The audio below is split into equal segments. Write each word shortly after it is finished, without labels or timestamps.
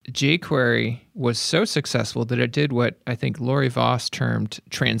jQuery was so successful that it did what I think Laurie Voss termed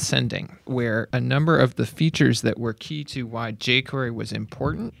transcending, where a number of the features that were key to why jQuery was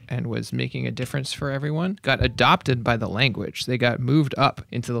important and was making a difference for everyone got adopted by the language. They got moved up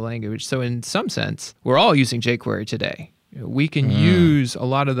into the language. So in some sense, we're all using jQuery today. We can use a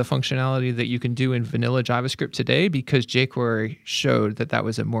lot of the functionality that you can do in vanilla JavaScript today because jQuery showed that that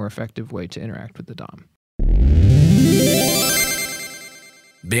was a more effective way to interact with the DOM.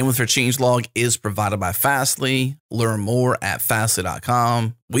 Bandwidth for Changelog is provided by Fastly. Learn more at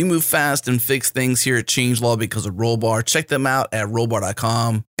fastly.com. We move fast and fix things here at Changelog because of Rollbar. Check them out at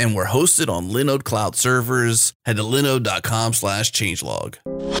rollbar.com. And we're hosted on Linode Cloud servers. Head to linode.com/changelog.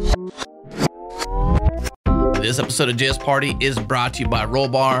 This episode of JS Party is brought to you by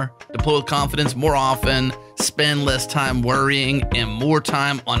Rollbar. Deploy with confidence more often, spend less time worrying, and more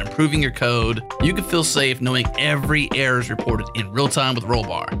time on improving your code. You can feel safe knowing every error is reported in real time with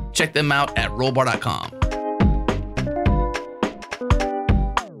Rollbar. Check them out at rollbar.com.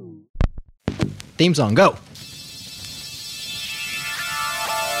 Theme song, go.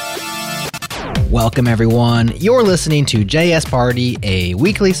 Welcome, everyone. You're listening to JS Party, a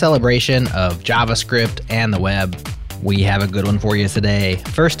weekly celebration of JavaScript and the web. We have a good one for you today.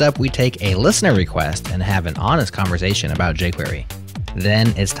 First up, we take a listener request and have an honest conversation about jQuery.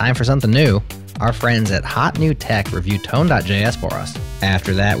 Then it's time for something new. Our friends at Hot New Tech review tone.js for us.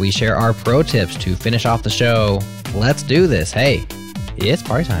 After that, we share our pro tips to finish off the show. Let's do this. Hey, it's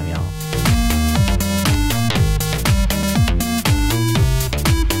party time, y'all.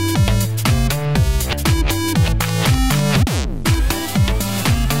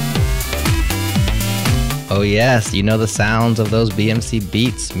 Oh yes, you know the sounds of those BMC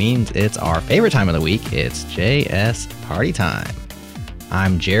beats means it's our favorite time of the week. It's JS Party Time.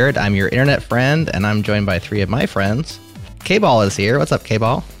 I'm Jared, I'm your internet friend, and I'm joined by three of my friends. K-Ball is here. What's up,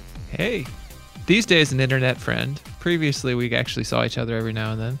 K-Ball? Hey, these days an internet friend. Previously, we actually saw each other every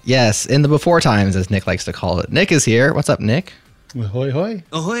now and then. Yes, in the before times, as Nick likes to call it. Nick is here. What's up, Nick? Ahoy, hoy.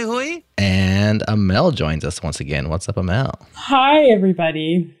 Ahoy, hoy. And Amel joins us once again. What's up, Amel? Hi,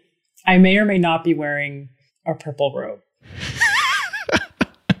 everybody. I may or may not be wearing a purple robe.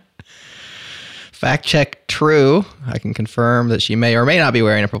 Fact check true. I can confirm that she may or may not be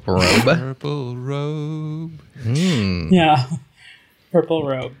wearing a purple robe. Purple robe. Yeah, purple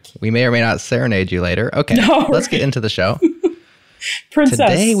robe. We may or may not serenade you later. Okay, No, let's get into the show. Princess.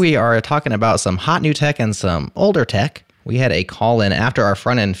 Today we are talking about some hot new tech and some older tech. We had a call-in after our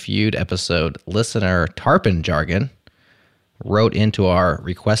front-end feud episode. Listener Tarpon Jargon wrote into our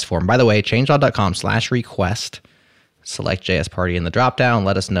request form. By the way, changelog.com/request. Select JS Party in the dropdown.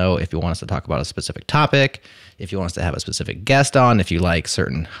 Let us know if you want us to talk about a specific topic, if you want us to have a specific guest on, if you like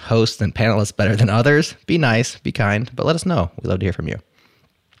certain hosts and panelists better than others. Be nice, be kind, but let us know. We'd love to hear from you.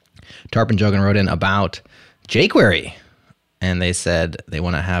 Tarpon Jogan wrote in about jQuery, and they said they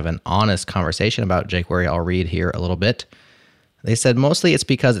want to have an honest conversation about jQuery. I'll read here a little bit. They said mostly it's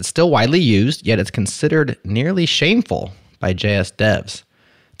because it's still widely used, yet it's considered nearly shameful by JS devs.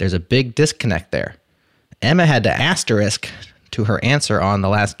 There's a big disconnect there. Emma had to asterisk to her answer on the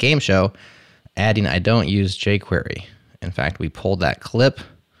last game show, adding, I don't use jQuery. In fact, we pulled that clip.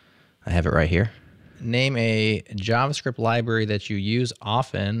 I have it right here. Name a JavaScript library that you use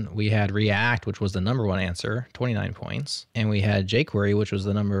often. We had React, which was the number one answer, 29 points. And we had jQuery, which was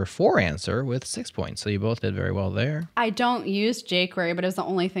the number 4 answer with 6 points. So you both did very well there. I don't use jQuery, but it was the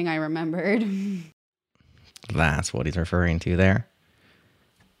only thing I remembered. That's what he's referring to there.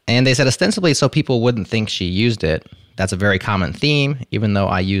 And they said ostensibly so people wouldn't think she used it. That's a very common theme. Even though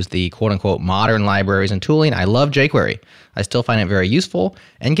I use the quote-unquote modern libraries and tooling, I love jQuery. I still find it very useful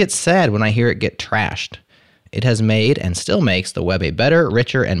and get sad when I hear it get trashed. It has made and still makes the web a better,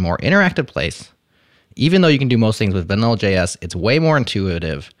 richer, and more interactive place. Even though you can do most things with vanilla JS, it's way more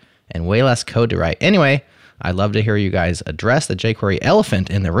intuitive and way less code to write. Anyway, I'd love to hear you guys address the jQuery elephant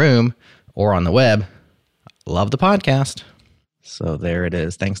in the room or on the web. Love the podcast. So there it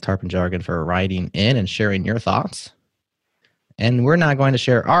is. Thanks, Tarpon Jargon, for writing in and sharing your thoughts. And we're not going to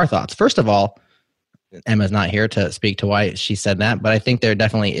share our thoughts. First of all, Emma's not here to speak to why she said that, but I think there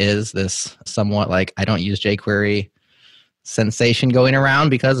definitely is this somewhat like, I don't use jQuery sensation going around,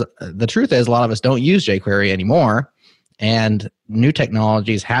 because the truth is a lot of us don't use jQuery anymore, and new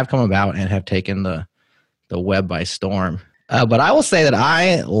technologies have come about and have taken the web by storm. But I will say that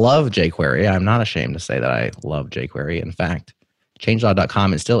I love jQuery. I'm not ashamed to say that I love jQuery. In fact,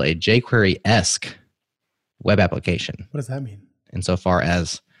 changelog.com is still a jQuery-esque web application. What does that mean? Insofar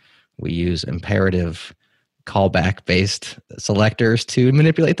as we use imperative callback-based selectors to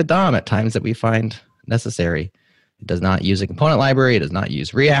manipulate the DOM at times that we find necessary. It does not use a component library. It does not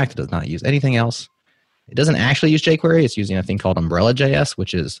use React. It does not use anything else. It doesn't actually use jQuery. It's using a thing called umbrella.js,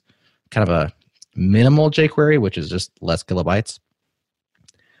 which is kind of a minimal jQuery, which is just less kilobytes.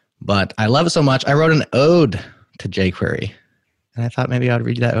 But I love it so much, I wrote an ode to jQuery. And I thought maybe I'd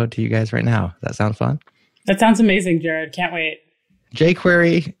read that ode to you guys right now. Does that sound fun? That sounds amazing, Jared. Can't wait.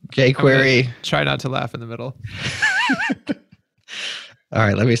 jQuery. Try not to laugh in the middle. All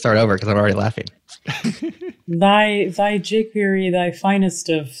right, let me start over because I'm already laughing. Thy jQuery, thy finest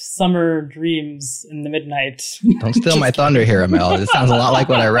of summer dreams in the midnight. Don't steal my thunder here, Amel. It sounds a lot like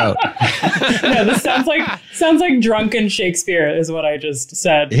what I wrote. No, this sounds like drunken Shakespeare is what I just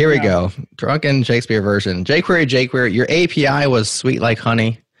said. Here we go. Drunken Shakespeare version. jQuery, your API was sweet like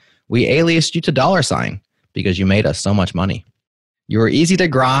honey. We aliased you to $sign because you made us so much money. You were easy to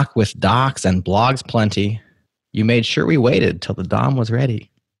grok with docs and blogs plenty. You made sure we waited till the DOM was ready.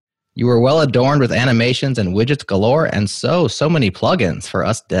 You were well adorned with animations and widgets galore, and so many plugins for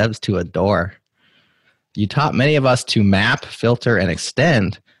us devs to adore. You taught many of us to map, filter, and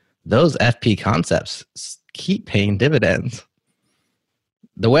extend. Those FP concepts keep paying dividends.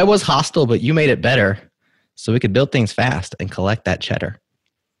 The web was hostile, but you made it better, so we could build things fast and collect that cheddar.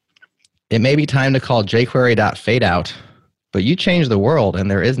 It may be time to call jQuery.fadeout, but you changed the world,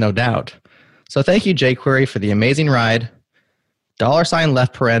 and there is no doubt. So thank you, jQuery, for the amazing ride. $sign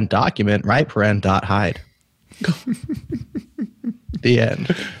left paren document right paren dot hide. The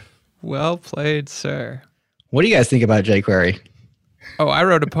end. Well played, sir. What do you guys think about jQuery? Oh, I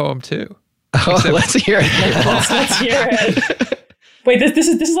wrote a poem too. Oh, let's hear it. Let's hear it. Wait, this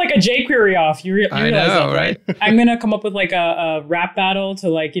is like a jQuery off. You realize I know, that, right? I'm gonna come up with like a rap battle to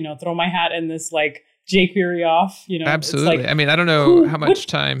like throw my hat in this like jQuery off. Absolutely. Like, I mean, I don't know how much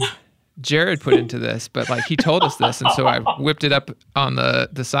time Jared put into this, but like he told us this, and so I whipped it up on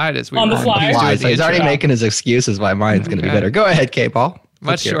the side as we on were the fly. doing So he's already making his excuses why mine's going to be better. Go ahead, K-Paul.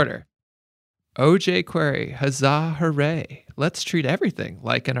 Much shorter. Oh, jQuery, huzzah, hooray. Let's treat everything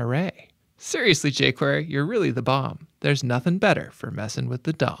like an array. Seriously, jQuery, you're really the bomb. There's nothing better for messing with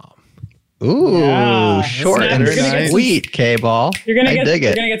the DOM. Ooh, Yeah, short and snaps. sweet, K-Ball. You're gonna I dig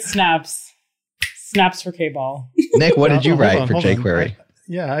it. You're gonna get snaps for K-Ball. Nick, what did you Hold write on, for hold on. jQuery?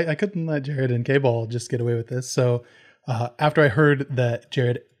 I couldn't let Jared and K-Ball just get away with this. So after I heard that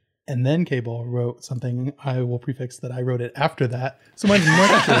Jared and then K-Ball wrote something, I will prefix that I wrote it after that. So mine's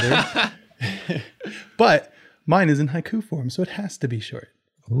much shorter. But mine is in haiku form, so it has to be short.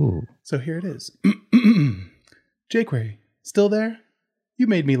 Ooh. So here it is. jQuery, still there? You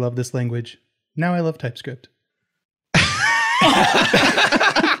made me love this language. Now I love TypeScript.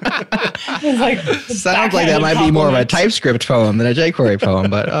 Sounds like that might be more of a TypeScript poem than a jQuery poem,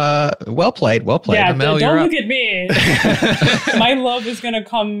 but well played. Yeah, Amel, don't you're look at me. My love is going to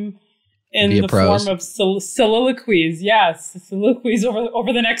come in Via the prose. form of soliloquies. Yes, soliloquies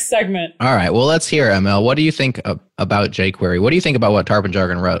over the next segment. All right, well, let's hear, ML. What do you think about jQuery? What do you think about what Tarpon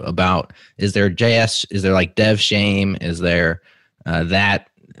Jargon wrote about? Is there JS? Is there like dev shame? Is there that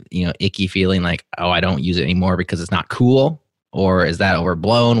icky feeling like, oh, I don't use it anymore because it's not cool? Or is that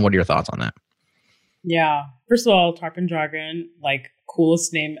overblown? What are your thoughts on that? Yeah. First of all, Tarpon Jargon, like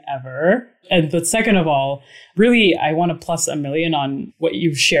coolest name ever. But second of all, really, I want to plus a million on what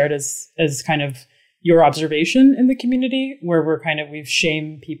you've shared as kind of your observation in the community, where we've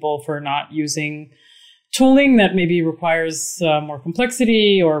shamed people for not using tooling that maybe requires more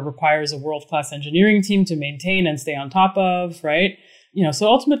complexity or requires a world-class engineering team to maintain and stay on top of, right? So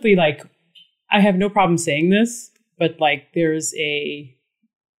ultimately, like, I have no problem saying this, but like there's a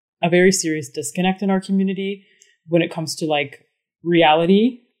very serious disconnect in our community when it comes to like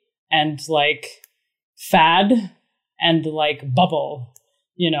reality and like fad and like bubble,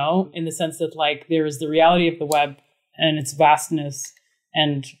 in the sense that like there is the reality of the web and its vastness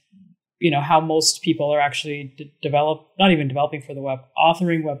and, how most people are actually not even developing for the web,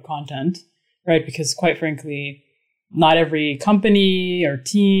 authoring web content, right? Because quite frankly, not every company or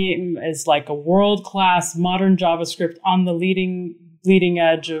team is like a world-class modern JavaScript on the leading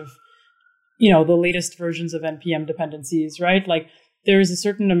edge of, the latest versions of NPM dependencies, right? Like there is a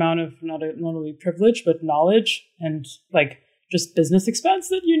certain amount of not only privilege, but knowledge and like just business expense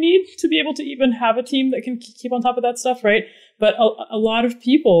that you need to be able to even have a team that can keep on top of that stuff, right? But a lot of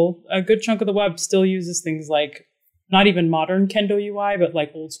people, a good chunk of the web still uses things like not even modern Kendo UI, but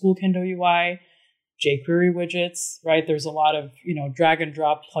like old school Kendo UI, jQuery widgets, right? There's a lot of, drag and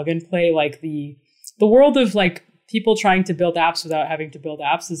drop, plug and play. Like the world of like people trying to build apps without having to build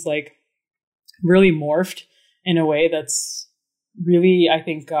apps is like really morphed in a way that's really, I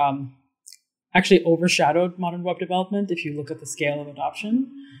think, actually overshadowed modern web development if you look at the scale of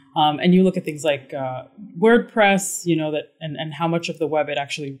adoption. And you look at things like WordPress, and how much of the web it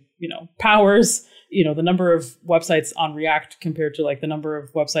actually, powers, the number of websites on React compared to like the number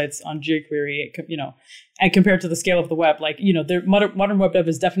of websites on jQuery, and compared to the scale of the web, modern web dev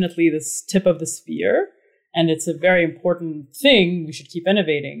is definitely this tip of the spear, and it's a very important thing. We should keep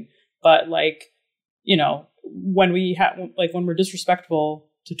innovating. But when we're disrespectful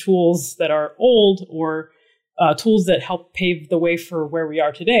to tools that are old or tools that help pave the way for where we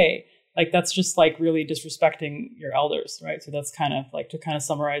are today, that's just really disrespecting your elders, right? So that's kind of to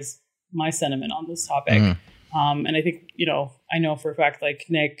summarize my sentiment on this topic. And I think, I know for a fact,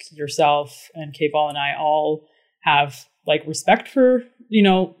 Nick, yourself, and K-Ball and I all have respect for,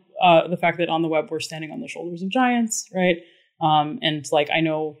 the fact that on the web we're standing on the shoulders of giants, right? And I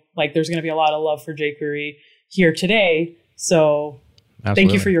know there's going to be a lot of love for jQuery here today. So Absolutely.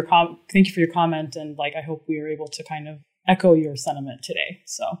 Thank you for your comment, and I hope we were able to kind of echo your sentiment today.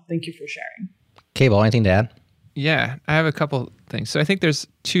 So thank you for sharing. K-Ball, anything to add? Yeah, I have a couple things. So I think there's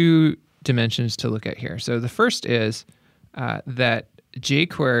two dimensions to look at here. So the first is that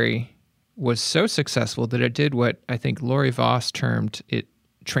jQuery was so successful that it did what I think Lori Voss termed it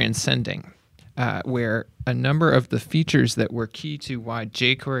transcending, where a number of the features that were key to why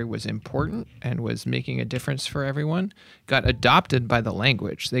jQuery was important and was making a difference for everyone got adopted by the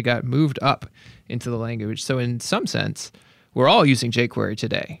language. They got moved up into the language. So in some sense, we're all using jQuery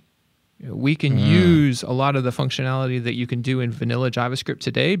today. We can use a lot of the functionality that you can do in vanilla JavaScript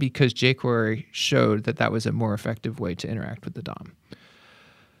today because jQuery showed that that was a more effective way to interact with the DOM.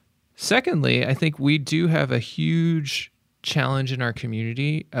 Secondly, I think we do have a huge challenge in our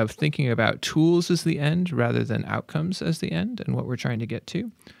community of thinking about tools as the end rather than outcomes as the end and what we're trying to get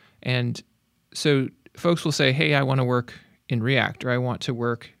to. And so folks will say, hey, I want to work in React, or I want to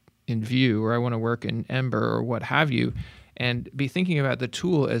work in Vue, or I want to work in Ember, or what have you, and be thinking about the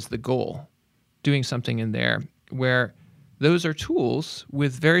tool as the goal, doing something in there where those are tools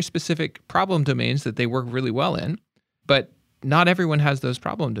with very specific problem domains that they work really well in, but not everyone has those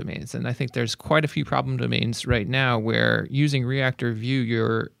problem domains. And I think there's quite a few problem domains right now where using React or Vue,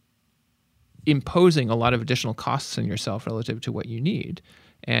 you're imposing a lot of additional costs on yourself relative to what you need.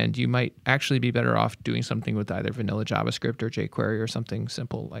 And you might actually be better off doing something with either vanilla JavaScript or jQuery or something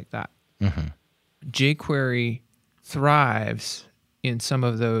simple like that. jQuery thrives in some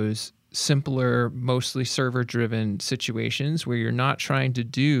of those simpler, mostly server-driven situations where you're not trying to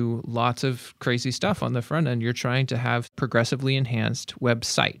do lots of crazy stuff on the front end. You're trying to have progressively enhanced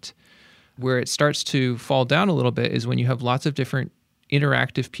website. Where it starts to fall down a little bit is when you have lots of different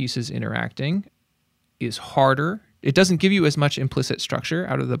interactive pieces interacting is harder. It doesn't give you as much implicit structure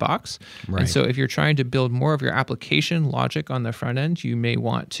out of the box. Right. And so if you're trying to build more of your application logic on the front end, you may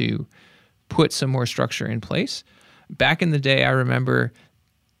want to put some more structure in place. Back in the day, I remember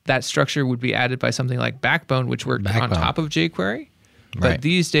that structure would be added by something like Backbone, which worked on top of jQuery. But Right.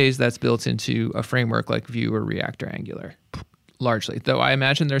 these days, that's built into a framework like Vue or React or Angular, largely. Though I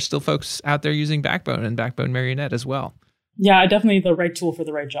imagine there's still folks out there using Backbone and Backbone Marionette as well. Yeah, definitely the right tool for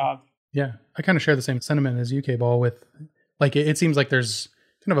the right job. Yeah, I kind of share the same sentiment as you, K-Ball, with it seems like there's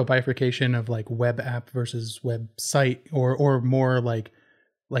kind of a bifurcation of web app versus website, or more like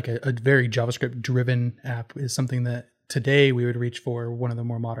a very JavaScript driven app is something that today we would reach for one of the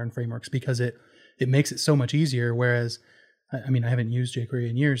more modern frameworks because it makes it so much easier. Whereas, I mean, I haven't used jQuery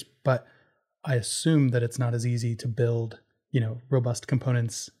in years, but I assume that it's not as easy to build, robust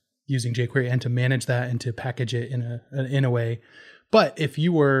components using jQuery and to manage that and to package it in a way. But if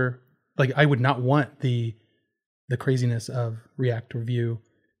you were I would not want the craziness of React or Vue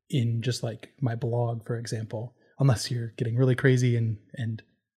in just my blog, for example, unless you're getting really crazy and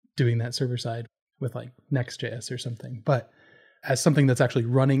doing that server side with Next.js or something. But as something that's actually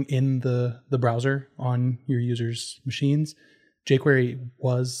running in the browser on your users' machines, jQuery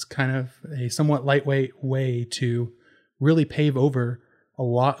was kind of a somewhat lightweight way to really pave over a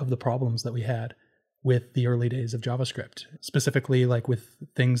lot of the problems that we had with the early days of JavaScript, specifically with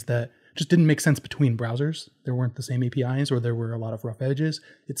things that just didn't make sense between browsers. There weren't the same APIs, or there were a lot of rough edges.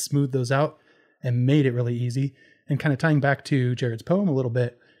 It smoothed those out and made it really easy. And kind of tying back to Jared's poem a little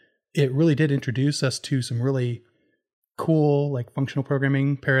bit, it really did introduce us to some really cool functional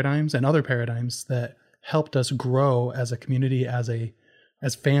programming paradigms and other paradigms that helped us grow as a community,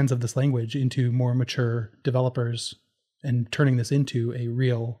 as fans of this language, into more mature developers, and turning this into a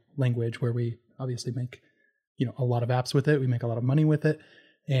real language where we obviously make a lot of apps with it. We make a lot of money with it,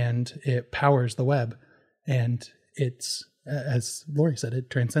 and it powers the web. And it's, as Lori said, it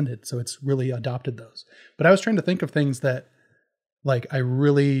transcended. So it's really adopted those. But I was trying to think of things that like I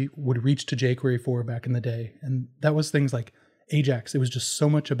really would reach to jQuery for back in the day. And that was things like Ajax. It was just so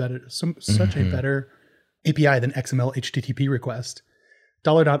much a better, such a better API than XML HTTP request.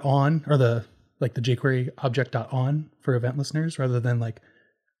 $.on or the jQuery object.on for event listeners, rather than like,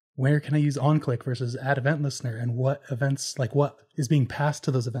 where can I use onClick versus add event listener, and what events, like what is being passed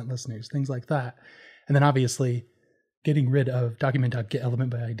to those event listeners, things like that. And then obviously getting rid of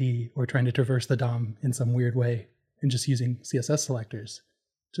document.getElementById or trying to traverse the DOM in some weird way and just using CSS selectors.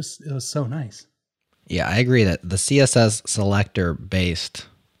 Just, it was so nice. Yeah, I agree that the CSS selector based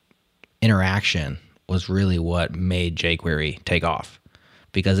interaction was really what made jQuery take off,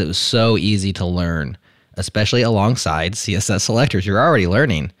 because it was so easy to learn, especially alongside CSS selectors. You're already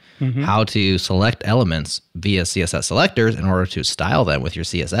learning how to select elements via CSS selectors in order to style them with your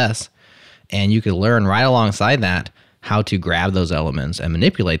CSS. And you could learn right alongside that how to grab those elements and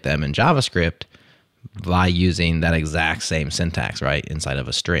manipulate them in JavaScript by using that exact same syntax, right, inside of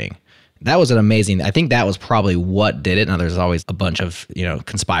a string. That was an amazing, I think that was probably what did it. Now there's always a bunch of,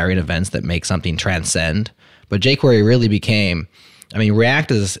 conspiring events that make something transcend, but jQuery really became, React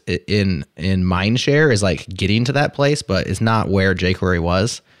is in mindshare is like getting to that place, but it's not where jQuery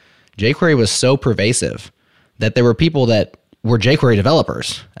was. jQuery was so pervasive that there were people that were jQuery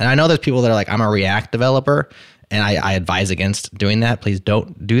developers. And I know there's people that are like, I'm a React developer, and I advise against doing that. Please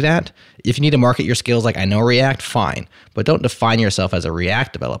don't do that. If you need to market your skills like I know React, fine, but don't define yourself as a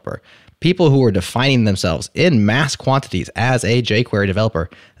React developer. People who were defining themselves in mass quantities as a jQuery developer,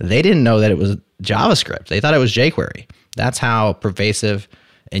 they didn't know that it was JavaScript. They thought it was jQuery. That's how pervasive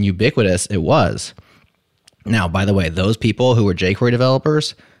and ubiquitous it was. Now, by the way, those people who were jQuery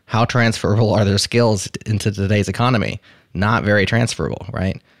developers, how transferable are their skills into today's economy? Not very transferable,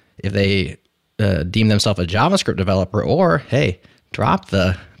 right? If they deem themselves a JavaScript developer, or, hey, drop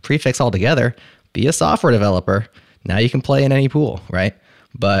the prefix altogether, be a software developer, now you can play in any pool, right?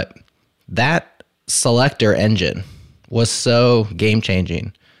 But that selector engine was so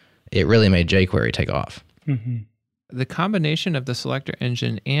game-changing, it really made jQuery take off. The combination of the selector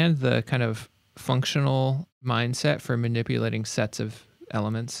engine and the kind of functional mindset for manipulating sets of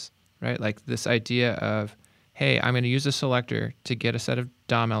elements, right? Like this idea of, hey, I'm going to use a selector to get a set of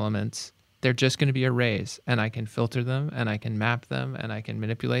DOM elements. They're just going to be arrays, and I can filter them, and I can map them, and I can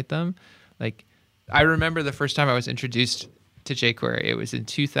manipulate them. Like, I remember the first time I was introduced to jQuery. It was in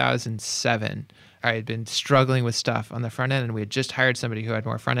 2007. I had been struggling with stuff on the front end, and we had just hired somebody who had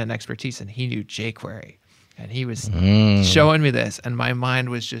more front end expertise, and he knew jQuery. And he was showing me this, and my mind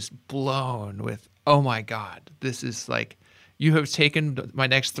was just blown with, oh my God, this is like, you have taken my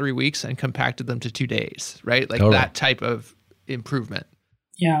next 3 weeks and compacted them to 2 days, right? Like totally. That type of improvement.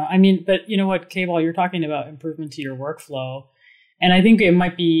 Yeah, but you know what, K-Ball, you're talking about improvement to your workflow. And I think it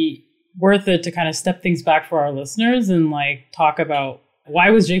might be worth it to kind of step things back for our listeners and like talk about why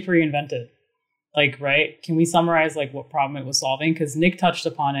was jQuery invented? Like, right? Can we summarize like what problem it was solving? Because Nick touched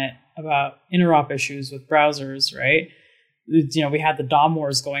upon it about interop issues with browsers, right? We had the DOM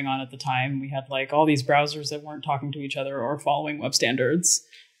wars going on at the time. We had like all these browsers that weren't talking to each other or following web standards.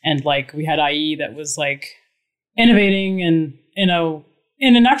 And like we had IE that was like innovating and,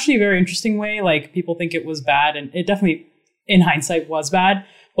 in an actually very interesting way. Like people think it was bad, and it definitely in hindsight was bad.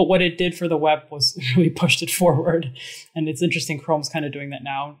 But what it did for the web was really pushed it forward. And it's interesting, Chrome's kind of doing that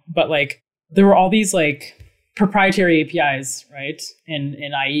now. But like there were all these like proprietary APIs, right, in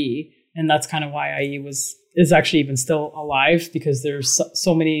IE. And that's kind of why IE is actually even still alive, because there's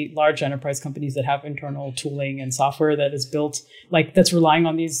so many large enterprise companies that have internal tooling and software that is built like that's relying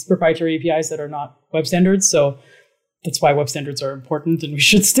on these proprietary APIs that are not web standards. So that's why web standards are important, and we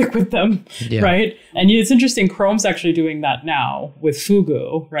should stick with them, right? And it's interesting, Chrome's actually doing that now with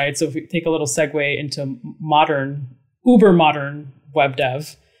Fugu, right? So if we take a little segue into uber modern web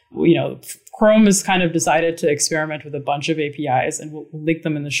dev, Chrome has kind of decided to experiment with a bunch of APIs, and we'll link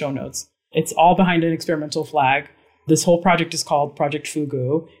them in the show notes. It's all behind an experimental flag. This whole project is called Project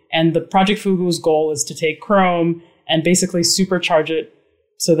Fugu, and the Project Fugu's goal is to take Chrome and basically supercharge it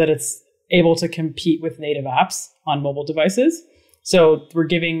so that it's able to compete with native apps on mobile devices. So we're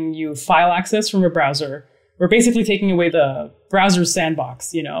giving you file access from a browser. We're basically taking away the browser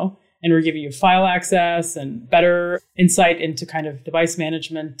sandbox, and we're giving you file access and better insight into kind of device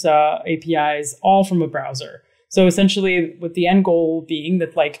management APIs, all from a browser. So essentially with the end goal being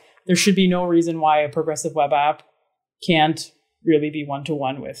that like there should be no reason why a progressive web app can't really be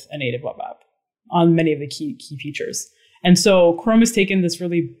one-to-one with a native web app on many of the key features. And so Chrome has taken this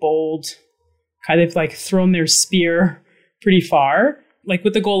really bold, kind of like thrown their spear pretty far, like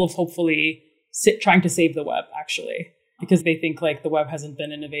with the goal of hopefully trying to save the web, actually, because they think like the web hasn't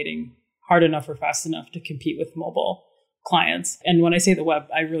been innovating hard enough or fast enough to compete with mobile. clients. And when I say the web,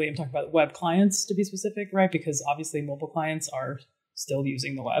 I really am talking about web clients to be specific, right? Because obviously mobile clients are still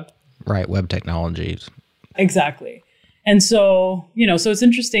using the web. Right, web technologies. Exactly. And so, so it's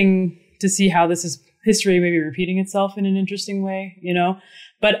interesting to see how this is history maybe repeating itself in an interesting way,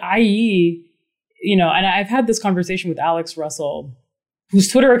 But IE, and I've had this conversation with Alex Russell, whose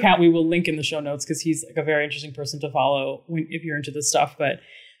Twitter account we will link in the show notes because he's like a very interesting person to follow if you're into this stuff. But,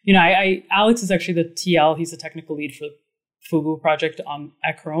 Alex is actually the TL. He's the technical lead for Fugu project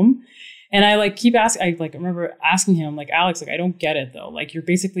at Chrome. And I remember asking him, like, Alex, I don't get it though. Like, you're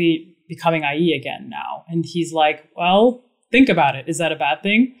basically becoming IE again now. And he's like, well, think about it. Is that a bad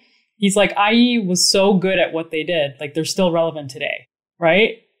thing? He's like, IE was so good at what they did. Like, they're still relevant today.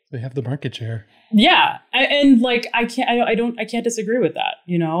 Right. They have the market share. Yeah. And like, I can't disagree with that,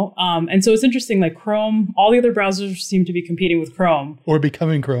 And so it's interesting, like Chrome, all the other browsers seem to be competing with Chrome. Or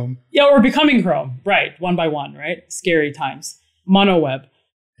becoming Chrome. Yeah. Or becoming Chrome. Right. One by one. Right. Scary times. MonoWeb.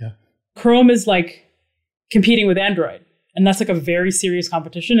 Yeah. Chrome is like competing with Android. And that's like a very serious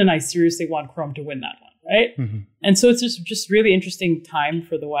competition. And I seriously want Chrome to win that one. Right. Mm-hmm. And so it's just really interesting time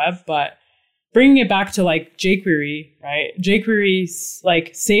for the web. But bringing it back to like jQuery, right? jQuery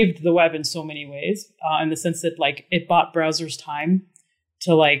like saved the web in so many ways, in the sense that like it bought browsers time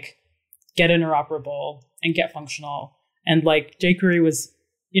to like get interoperable and get functional. And like jQuery was,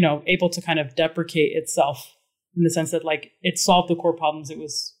 able to kind of deprecate itself in the sense that like it solved the core problems it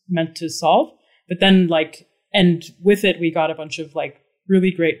was meant to solve. But then like, and with it, we got a bunch of like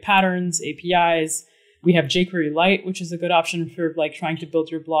really great patterns, APIs. We have jQuery Lite, which is a good option for like trying to build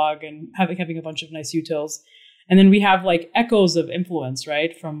your blog and having a bunch of nice utils. And then we have like echoes of influence,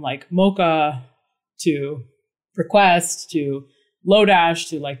 right? From like Mocha to Request to Lodash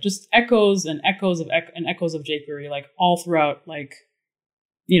to like just echoes and echoes of jQuery, like all throughout, like,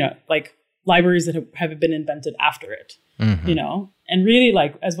 like libraries that have been invented after it, And really,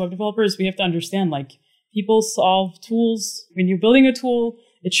 like as web developers, we have to understand like people solve tools. When you're building a tool,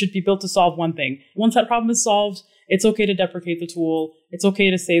 it should be built to solve one thing. Once that problem is solved, it's okay to deprecate the tool. It's okay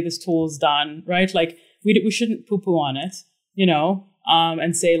to say this tool is done, right? Like we shouldn't poo-poo on it,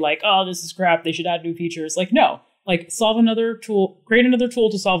 and say like, oh, this is crap. They should add new features. Like, no, like create another tool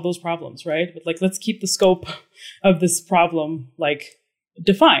to solve those problems, right? But like, let's keep the scope of this problem like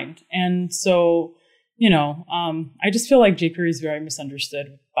defined. And so, I just feel like jQuery is very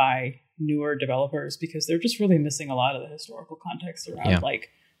misunderstood by newer developers because they're just really missing a lot of the historical context around like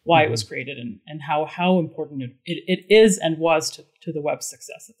why it was created and how important it is and was to the web's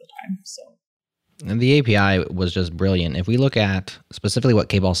success at the time. So, and the API was just brilliant. If we look at specifically what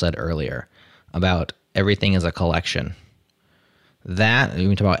K-Ball said earlier about everything is a collection, that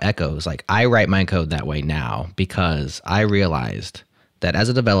we talk about echoes, like I write my code that way now because I realized that as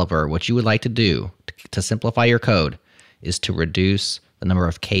a developer, what you would like to do to simplify your code is to reduce the number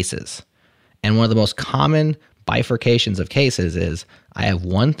of cases. And one of the most common bifurcations of cases is I have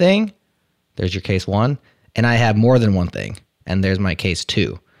one thing, there's your case one, and I have more than one thing, and there's my case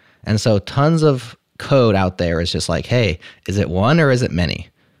two. And so tons of code out there is just like, hey, is it one or is it many?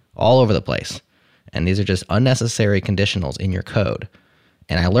 All over the place. And these are just unnecessary conditionals in your code.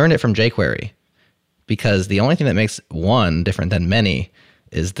 And I learned it from jQuery because the only thing that makes one different than many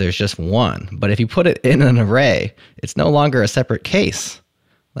is there's just one. But if you put it in an array, it's no longer a separate case.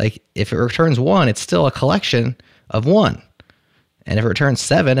 Like if it returns one, it's still a collection of one. And if it returns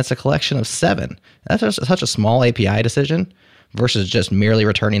 7, it's a collection of 7. That's just such a small API decision versus just merely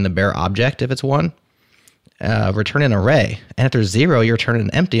returning the bare object if it's 1. Return an array. And if there's 0, you return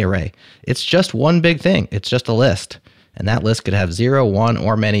an empty array. It's just one big thing. It's just a list. And that list could have 0, 1,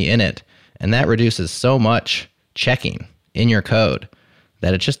 or many in it. And that reduces so much checking in your code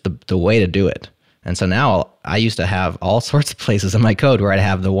that it's just the way to do it. And so now I used to have all sorts of places in my code where I'd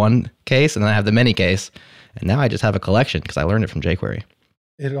have the one case and then I have the many case. And now I just have a collection because I learned it from jQuery.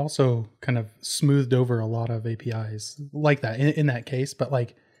 It also kind of smoothed over a lot of APIs like that in that case. But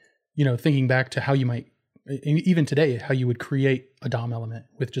like, thinking back to how you might, even today, how you would create a DOM element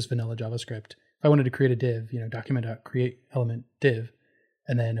with just vanilla JavaScript. If I wanted to create a div, document.create element div.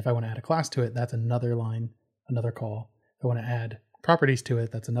 And then if I want to add a class to it, that's another line, another call. If I want to add properties to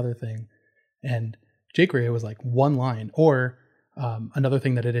it, that's another thing. And jQuery was like one line. Or another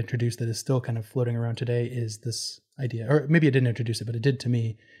thing that it introduced that is still kind of floating around today is this idea, or maybe it didn't introduce it, but it did to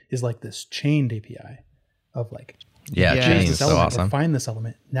me, is like this chained API of like, chain is so awesome. Or find this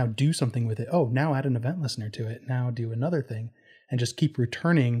element, now do something with it. Oh, now add an event listener to it. Now do another thing, and just keep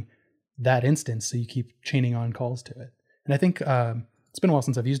returning that instance. So you keep chaining on calls to it. And I think it's been a while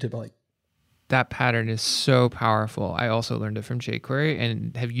since I've used it, but like That pattern is so powerful. I also learned it from jQuery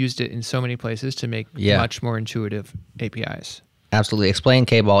and have used it in so many places to make much more intuitive APIs. Absolutely. Explain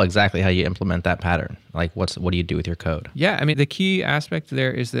K-ball exactly how you implement that pattern. Like what do you do with your code? Yeah, I mean, the key aspect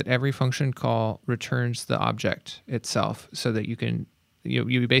there is that every function call returns the object itself so that you can,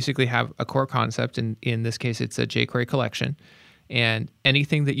 you basically have a core concept. And in this case, it's a jQuery collection. And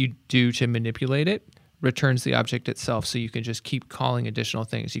anything that you do to manipulate it returns the object itself. So you can just keep calling additional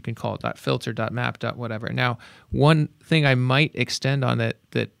things. You can call it .filter, .map, whatever. Now, one thing I might extend on that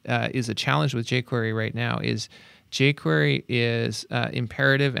is a challenge with jQuery right now is jQuery is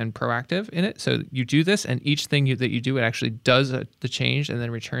imperative and proactive in it. So you do this, and each thing that you do, it actually does the change and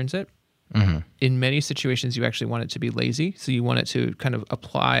then returns it. Mm-hmm. In many situations, you actually want it to be lazy. So you want it to kind of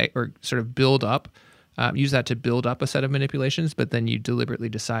apply or sort of build up, use that to build up a set of manipulations, but then you deliberately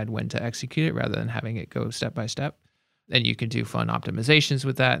decide when to execute it rather than having it go step by step. And you can do fun optimizations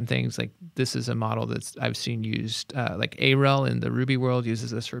with that and things like this is a model that's I've seen used, like AREL in the Ruby world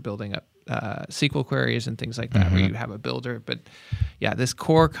uses this for building up SQL queries and things like that, where you have a builder. But yeah, this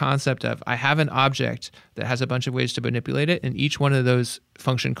core concept of I have an object that has a bunch of ways to manipulate it, and each one of those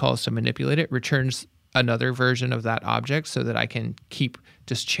function calls to manipulate it returns another version of that object so that I can keep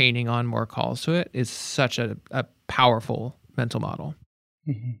just chaining on more calls to it is such a powerful mental model.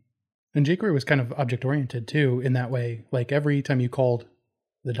 Mm-hmm. And jQuery was kind of object-oriented too in that way. Like every time you called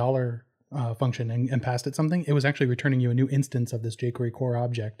the dollar function and passed it something, it was actually returning you a new instance of this jQuery core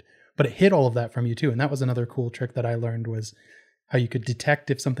object. But it hid all of that from you too. And that was another cool trick that I learned was how you could detect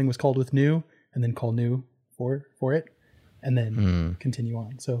if something was called with new and then call new for it and then continue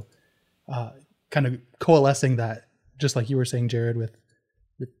on. So kind of coalescing that, just like you were saying, Jared, with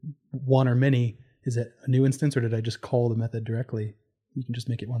one or many, is it a new instance or did I just call the method directly? You can just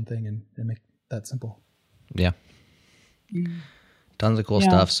make it one thing and make that simple. Yeah. Tons of cool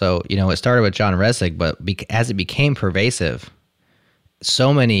stuff. So, it started with John Resig, but as it became pervasive,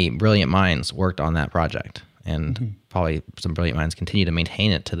 so many brilliant minds worked on that project. And probably some brilliant minds continue to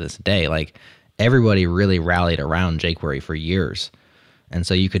maintain it to this day. Like everybody really rallied around jQuery for years. And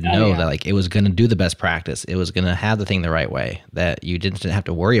so you could know that like it was going to do the best practice. It was going to have the thing the right way, that you didn't have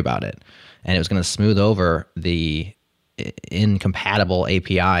to worry about it. And it was going to smooth over the incompatible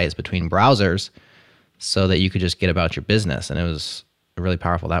APIs between browsers so that you could just get about your business. And it was really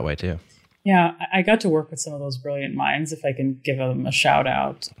powerful that way too. Yeah, I got to work with some of those brilliant minds, if I can give them a shout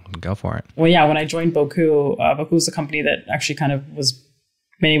out. Go for it. Well, yeah, when I joined Boku, Boku's a company that actually kind of was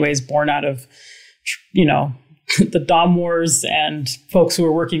in many ways born out of, the DOM wars and folks who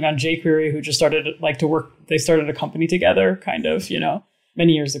were working on jQuery who just started to work. They started a company together kind of,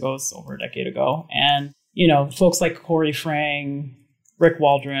 many years ago, it's over a decade ago. And folks like Corey Frang, Rick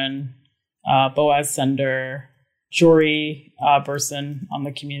Waldron, Boaz Sender, Jory Burson on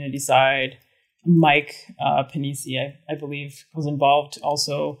the community side, Mike Panisi, I believe, was involved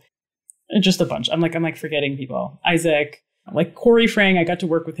also. Just a bunch. I'm like forgetting people. Isaac, like Corey Frang, I got to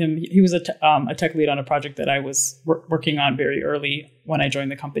work with him. He was a tech lead on a project that I was working on very early when I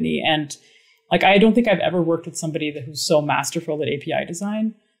joined the company. And I don't think I've ever worked with somebody who's so masterful at API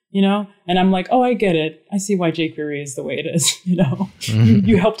design. And I'm like, oh, I get it. I see why jQuery is the way it is.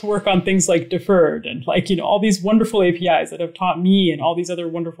 You helped work on things like deferred and all these wonderful APIs that have taught me and all these other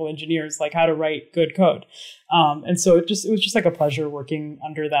wonderful engineers how to write good code. And so it was just like a pleasure working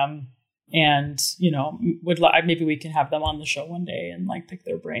under them. And, maybe we can have them on the show one day and pick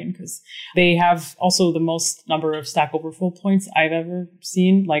their brain, because they have also the most number of Stack Overflow points I've ever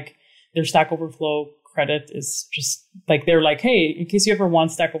seen. Their Stack Overflow credit is just they're like, hey, in case you ever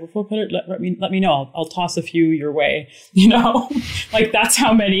want Stack Overflow credit, let me know. I'll toss a few your way. That's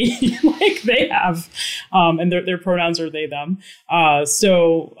how many they have, and their pronouns are they them.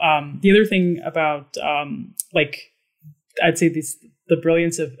 So the other thing about I'd say the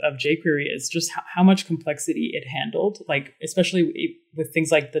brilliance of jQuery is just how much complexity it handled, especially with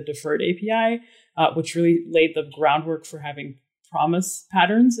things like the deferred API, which really laid the groundwork for having promise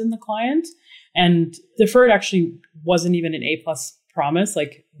patterns in the client. And deferred actually wasn't even an A+ promise. The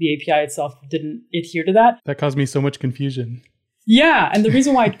API itself didn't adhere to that. That caused me so much confusion. Yeah. And the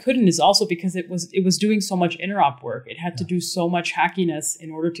reason why it couldn't is also because it was doing so much interop work. It had to do so much hackiness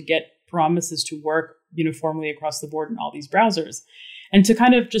in order to get promises to work uniformly across the board in all these browsers. And to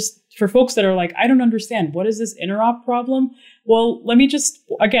kind of just, for folks that are like, I don't understand, what is this interop problem? Well, let me just,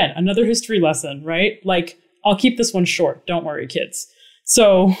 again, another history lesson, right? I'll keep this one short. Don't worry, kids.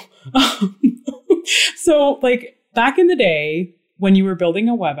 So, back in the day, when you were building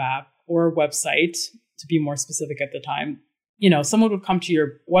a web app or a website, to be more specific at the time, someone would come to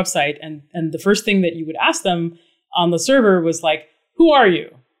your website and the first thing that you would ask them on the server was who are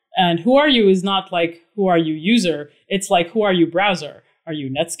you? And who are you is not like, who are you user? It's like, who are you browser? Are you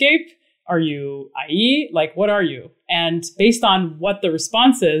Netscape? Are you IE? Like, what are you? And based on what the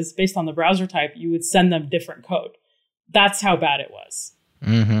response is, based on the browser type, you would send them different code. That's how bad it was.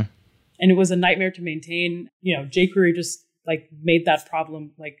 Mm-hmm. And it was a nightmare to maintain. jQuery just like made that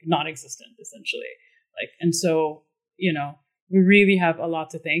problem like non-existent essentially. And so, we really have a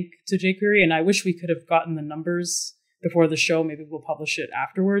lot to thank to jQuery. And I wish we could have gotten the numbers before the show. Maybe we'll publish it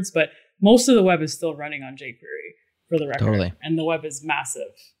afterwards, but most of the web is still running on jQuery for the record. Totally. And the web is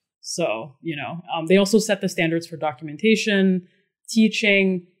massive. So, they also set the standards for documentation,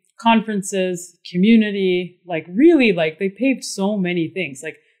 teaching, conferences, community, really they paved so many things.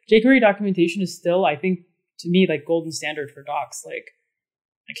 jQuery documentation is still, I think, to me, golden standard for docs,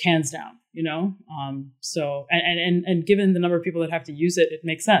 hands down, So, and given the number of people that have to use it, it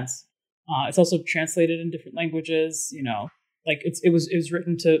makes sense. It's also translated in different languages, it was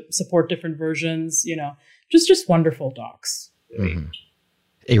written to support different versions, just wonderful docs. Really. Mm-hmm.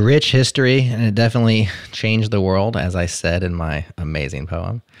 A rich history, and it definitely changed the world, as I said in my amazing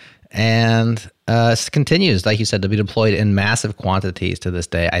poem. And it continues, like you said, to be deployed in massive quantities to this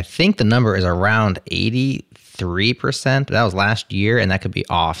day. I think the number is around 83%. That was last year, and that could be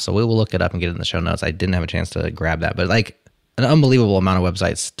off. So we will look it up and get it in the show notes. I didn't have a chance to grab that. But an unbelievable amount of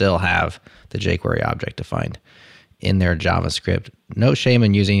websites still have the jQuery object defined in their JavaScript. No shame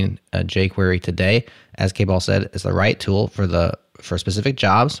in using jQuery today. As K-Ball said, it's the right tool for specific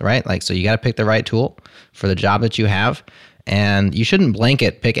jobs, right? So you got to pick the right tool for the job that you have. And you shouldn't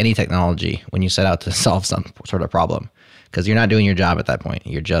blanket pick any technology when you set out to solve some sort of problem, because you're not doing your job at that point.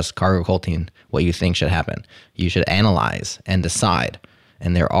 You're just cargo culting what you think should happen. You should analyze and decide.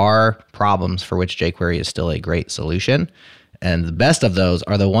 And there are problems for which jQuery is still a great solution. And the best of those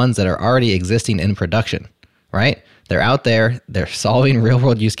are the ones that are already existing in production, right? They're out there, they're solving real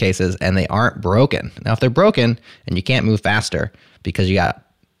world use cases, and they aren't broken. Now, if they're broken and you can't move faster because you got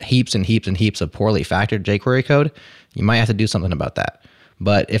heaps and heaps and heaps of poorly factored jQuery code, you might have to do something about that.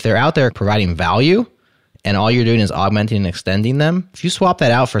 But if they're out there providing value and all you're doing is augmenting and extending them, if you swap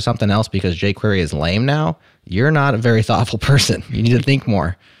that out for something else because jQuery is lame now, you're not a very thoughtful person. You need to think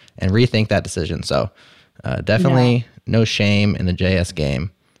more and rethink that decision. So definitely no shame in the JS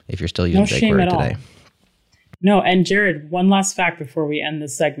game if you're still using jQuery today. No, and Jared, one last fact before we end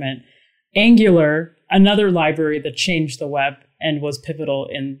this segment. Angular, another library that changed the web and was pivotal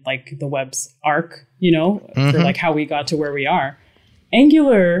in the web's arc, for how we got to where we are.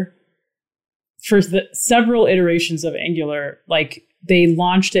 Angular, for the several iterations of Angular, they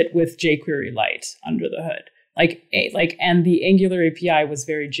launched it with jQuery Lite under the hood. And the Angular API was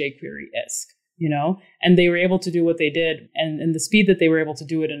very jQuery-esque, and they were able to do what they did and the speed that they were able to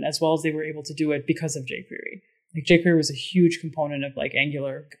do it, and as well as they were able to do it because of jQuery. jQuery was a huge component of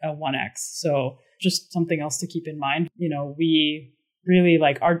Angular 1X. So just something else to keep in mind. We really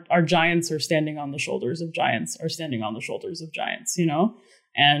our giants are standing on the shoulders of giants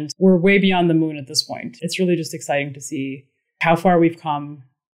and we're way beyond the moon at this point. It's really just exciting to see how far we've come,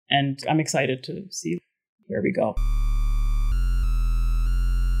 and I'm excited to see where we go.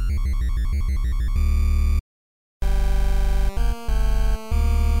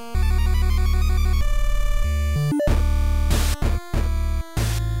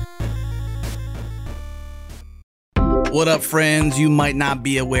 What up, friends? You might not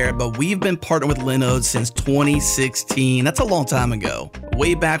be aware, but we've been partnered with Linode since 2016. That's a long time ago.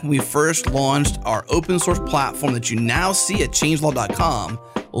 Way back when we first launched our open source platform that you now see at changelog.com,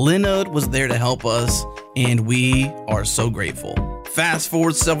 Linode was there to help us, and we are so grateful. Fast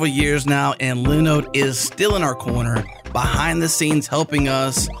forward several years now, and Linode is still in our corner, behind the scenes helping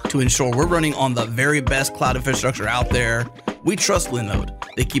us to ensure we're running on the very best cloud infrastructure out there. We trust Linode.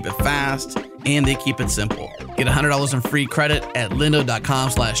 They keep it fast and they keep it simple. Get $100 in free credit at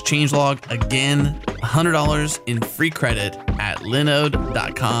linode.com/changelog. Again, $100 in free credit at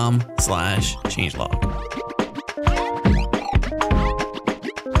linode.com/changelog.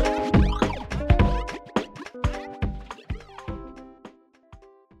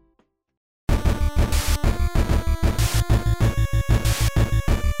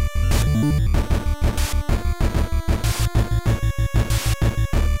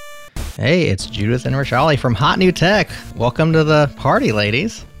 Hey, it's Judith and Rashali from Hot New Tech. Welcome to the party,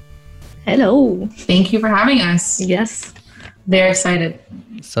 ladies. Hello. Thank you for having us. Yes. Very excited.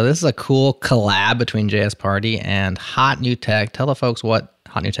 So this is a cool collab between JS Party and Hot New Tech. Tell the folks what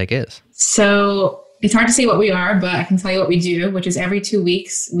Hot New Tech is. So it's hard to say what we are, but I can tell you what we do, which is every 2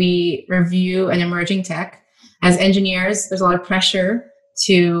 weeks, we review an emerging tech. As engineers, there's a lot of pressure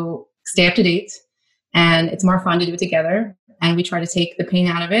to stay up to date, and it's more fun to do it together. and we try to take the pain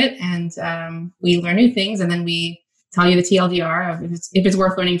out of it, and we learn new things, and then we tell you the TLDR of if it's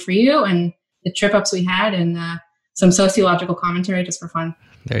worth learning for you, and the trip ups we had, and some sociological commentary just for fun.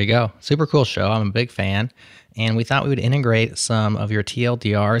 There you go. Super cool show. I'm a big fan. And we thought we would integrate some of your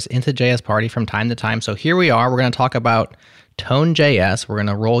TLDRs into JS Party from time to time. So here we are. We're going to talk about tone.js. We're going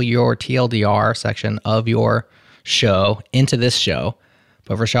to roll your TLDR section of your show into this show.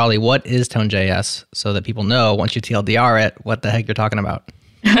 But for Charlie, what is tone.js so that people know once you TLDR it, what the heck you're talking about?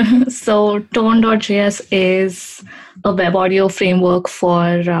 So tone.js is a web audio framework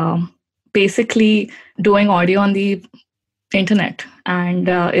for basically doing audio on the internet. And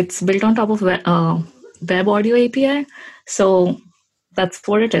it's built on top of web audio API. So that's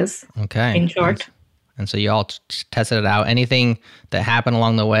what it is, okay, in short. And so you all tested it out. Anything that happened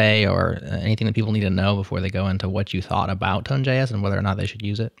along the way or anything that people need to know before they go into what you thought about tone.js and whether or not they should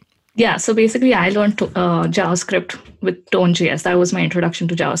use it? Yeah, so basically I learned JavaScript with tone.js. That was my introduction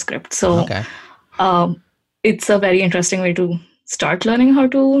to JavaScript. So it's a very interesting way to start learning how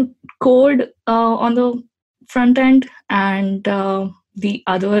to code on the front end. And the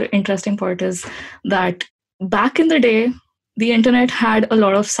other interesting part is that back in the day, the internet had a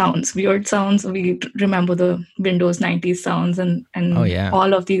lot of sounds, weird sounds. We remember the Windows 90s sounds and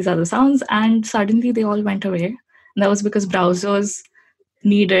all of these other sounds. And suddenly they all went away. And that was because browsers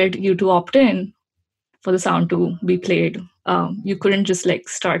needed you to opt in for the sound to be played. You couldn't just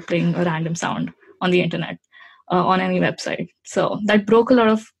start playing a random sound on the internet on any website. So that broke a lot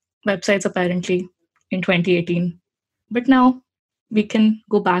of websites apparently in 2018. But now we can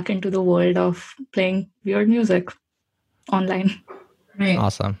go back into the world of playing weird music online. Right.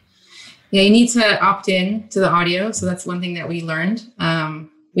 Awesome. Yeah, you need to opt in to the audio. So that's one thing that we learned.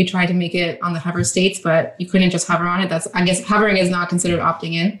 We tried to make it on the hover states, but you couldn't just hover on it. I guess hovering is not considered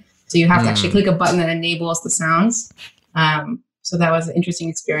opting in. So you have to actually click a button that enables the sounds. So that was an interesting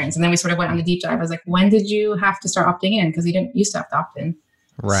experience. And then we sort of went on the deep dive. I was like, when did you have to start opting in? Because you didn't used to have to opt in.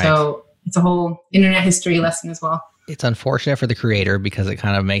 Right. So it's a whole internet history lesson as well. It's unfortunate for the creator because it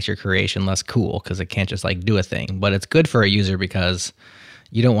kind of makes your creation less cool because it can't just do a thing. But it's good for a user because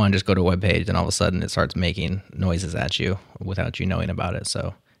you don't want to just go to a web page and all of a sudden it starts making noises at you without you knowing about it.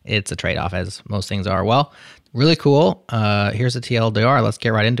 So it's a trade-off, as most things are. Well, really cool. Here's the TLDR. Let's get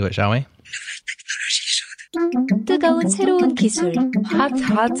right into it, shall we? 뜨거운 새로운 기술. Hot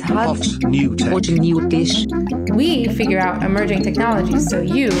new dish. We figure out emerging technologies so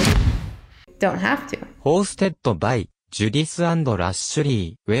you don't have to. Hosted by Judith and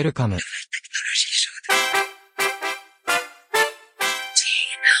Rashly. Welcome. TLDR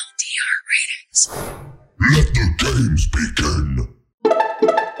ratings. Let the games begin.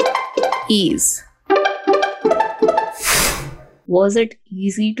 Ease. Was it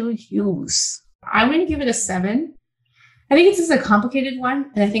easy to use? I'm going to give it a 7. I think it's just a complicated one,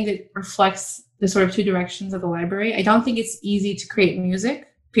 and I think it reflects the sort of two directions of the library. I don't think it's easy to create music,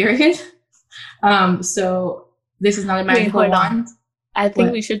 period. So this is not a magical one. I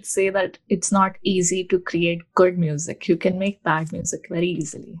think we should say that it's not easy to create good music. You can make bad music very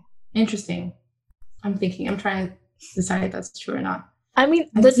easily. Interesting. I'm trying to decide if that's true or not. I mean,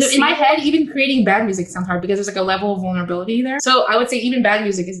 in my head, even creating bad music sounds hard because there's a level of vulnerability there. So I would say even bad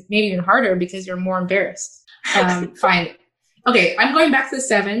music is maybe even harder because you're more embarrassed. Fine. Okay, I'm going back to the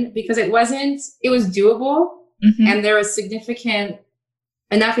 7 because it was doable and there was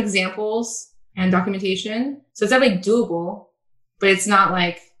enough examples and documentation. So it's definitely doable, but it's not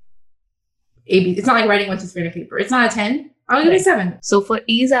like it's not like writing 1, 2, 3 on a paper. It's not a 10. I would give it a 7. So for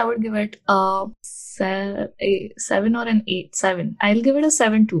ease, I would give it a 7 or an 8. 7. I'll give it a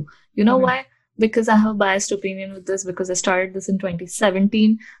 7 too. You know why? Because I have a biased opinion with this because I started this in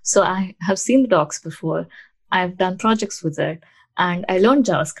 2017. So I have seen the docs before. I've done projects with it and I learned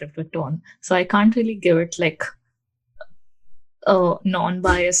JavaScript with Tone. So I can't really give it a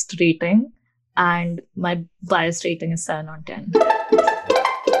non-biased rating. And my biased rating is 7 on 10.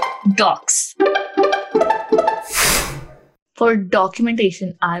 Docs. For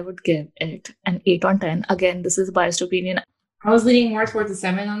documentation, I would give it an 8 on 10. Again, this is a biased opinion. I was leaning more towards a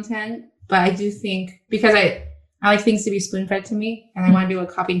 7 on 10, but I do think because I like things to be spoon-fed to me and I want to be able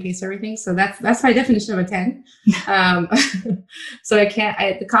to copy and paste everything. So that's my definition of a 10. So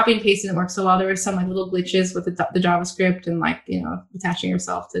the copy and paste didn't work so well. There were some little glitches with the JavaScript and attaching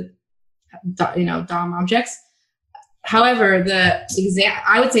yourself to, DOM objects. However,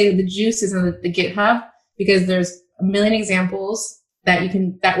 I would say the juice is in the GitHub because there's a million examples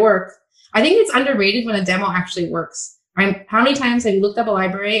that work. I think it's underrated when a demo actually works. Right? How many times have you looked up a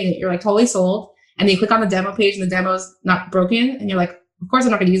library and you're totally sold and then you click on the demo page and the demo's not broken and you're like, of course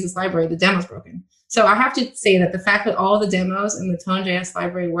I'm not going to use this library. The demo's broken. So I have to say that the fact that all the demos in the tone.js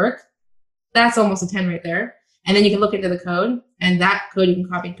library work, that's almost a 10 right there. And then you can look into the code, and that code you can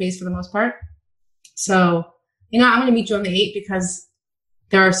copy and paste for the most part. So, I'm going to meet you on the 8 because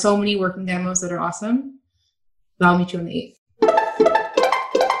there are so many working demos that are awesome. But I'll meet you on the 8.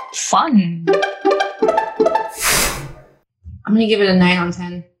 Fun. I'm going to give it a 9 on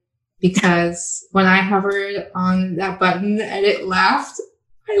 10 because when I hovered on that button and it laughed,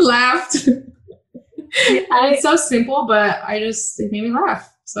 I laughed. It's so simple, but it made me laugh.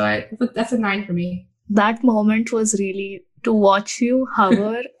 So that's a 9 for me. That moment was really to watch you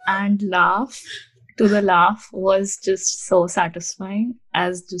hover and laugh. To the laugh was just so satisfying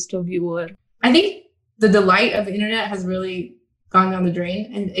as just a viewer. I think the delight of the internet has really gone down the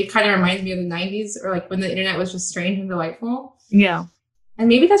drain, and it kind of reminds me of the 90s, or like when the internet was just strange and delightful. Yeah. And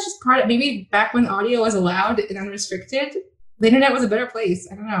maybe that's just maybe back when audio was allowed and unrestricted, the internet was a better place.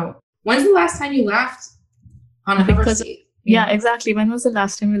 I don't know. When's the last time you laughed on a hover state? Yeah, exactly. When was the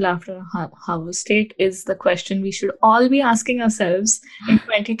last time you laughed on a hover state is the question we should all be asking ourselves in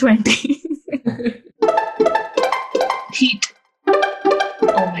 2020. Heat.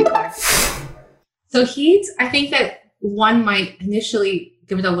 Oh my God. So Heat, I think that one might initially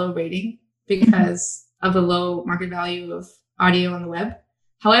give it a low rating because of the low market value of audio on the web.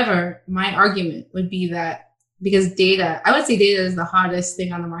 However, my argument would be that because I would say data is the hottest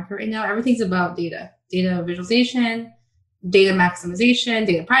thing on the market right now. Everything's about data visualization, data maximization,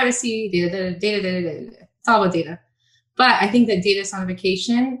 data privacy, data. It's all about data. But I think that data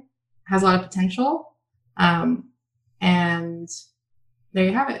sonification has a lot of potential. And there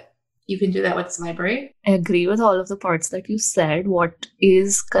you have it. You can do that with this library. I agree with all of the parts that you said. What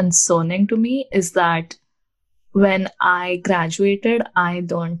is concerning to me is that when I graduated, I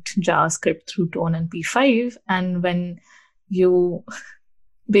learned JavaScript through Tone and P5. And when you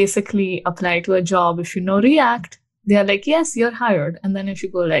basically apply to a job, if you know React, they're like, yes, you're hired. And then if you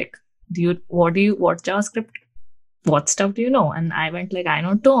go like, what JavaScript? What stuff do you know? And I went like, I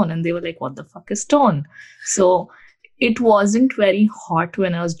know Tone. And they were like, what the fuck is Tone? So it wasn't very hot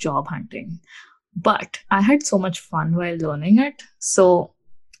when I was job hunting, but I had so much fun while learning it. So,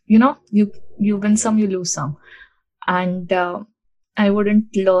 you win some, you lose some. And I wouldn't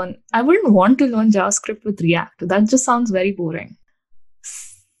want to learn JavaScript with React. That just sounds very boring.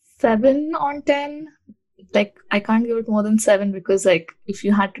 7 on 10, like I can't give it more than 7 because like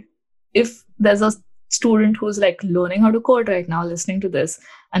if there's a student who's like learning how to code right now, listening to this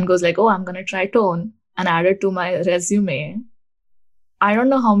and goes like, oh, I'm going to try Tone and add it to my resume, I don't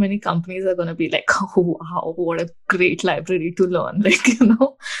know how many companies are going to be like, oh, wow, what a great library to learn. Like,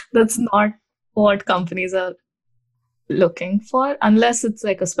 that's not what companies are looking for, unless it's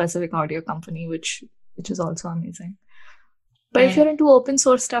like a specific audio company, which is also amazing. But if you're into open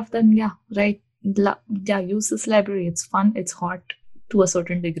source stuff, then yeah, right. Use this library. It's fun. It's hot to a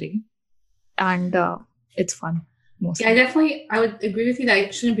certain degree. And it's fun. Mostly. Yeah, I would agree with you that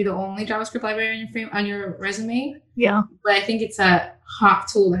it shouldn't be the only JavaScript library on your resume. Yeah. But I think it's a hot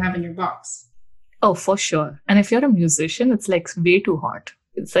tool to have in your box. Oh, for sure. And if you're a musician, it's like way too hot.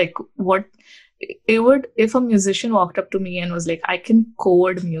 It's like if a musician walked up to me and was like, I can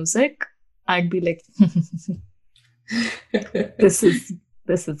code music, I'd be like, this is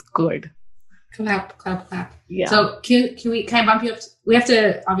good. Clap. Yeah. So can I bump you up? We have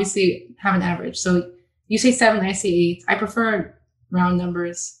to obviously have an average. So you say 7, I say 8. I prefer round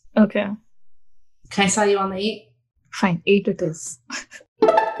numbers. Okay. Can I sell you on the 8? Fine, 8 it is.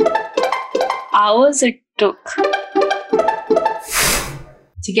 Hours it took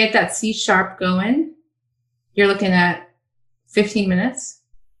to get that C# going. You're looking at 15 minutes.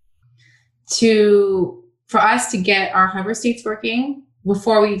 For us to get our hover states working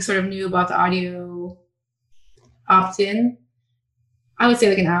before we sort of knew about the audio opt-in, I would say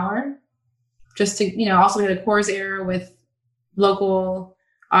like an hour. Just to, also we had a CORS error with local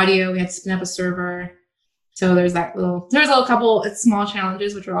audio. We had to spin up a server. So there's a couple small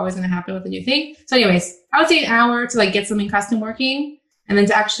challenges, which are always going to happen with a new thing. So anyways, I would say an hour to like get something custom working, and then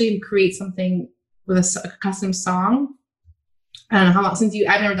to actually create something with a custom song. I don't know how long,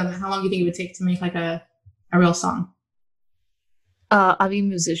 I've never done that. How long do you think it would take to make like a real song? Are we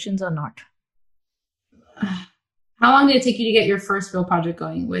musicians or not? How long did it take you to get your first real project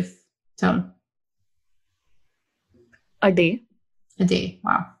going with Tone? A day.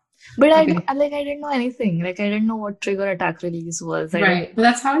 Wow. But okay. I didn't know anything. Like I didn't know what trigger attack release was. Right. But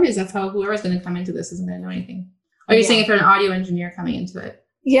that's how it is. That's how whoever's going to come into this isn't going to know anything. Are you saying if you're an audio engineer coming into it?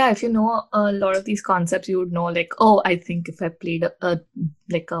 Yeah, if you know a lot of these concepts, you would know like, oh, I think if I played a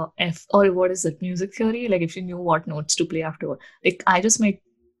F, or what is it, music theory? Like if you knew what notes to play afterward. Like I just made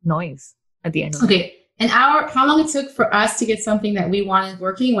noise. at the end of Okay. An hour, how long it took for us to get something that we wanted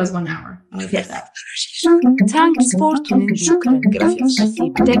working was 1 hour. Yes. Thanks for tuning in. Gracias.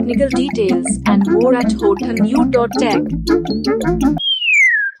 See technical details and more at hotelnew.tech.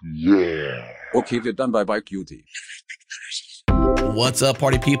 Yeah. Okay, we're done. Bye-bye, cutie. What's up,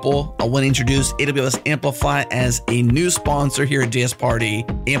 party people? I want to introduce AWS Amplify as a new sponsor here at JS Party.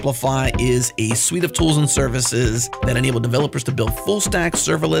 Amplify is a suite of tools and services that enable developers to build full-stack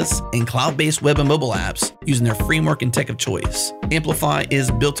serverless and cloud-based web and mobile apps using their framework and tech of choice. Amplify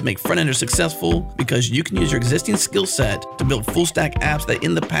is built to make front-enders successful because you can use your existing skill set to build full-stack apps that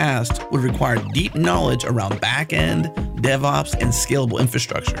in the past would require deep knowledge around back-end, DevOps, and scalable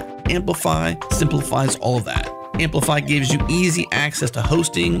infrastructure. Amplify simplifies all of that. Amplify gives you easy access to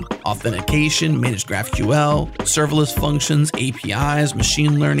hosting, authentication, managed GraphQL, serverless functions, APIs,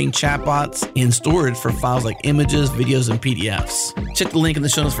 machine learning, chatbots, and storage for files like images, videos, and PDFs. Check the link in the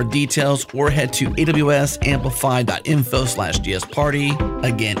show notes for details or head to awsamplify.info/JSParty.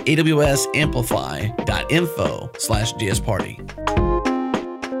 Again, awsamplify.info/JSParty.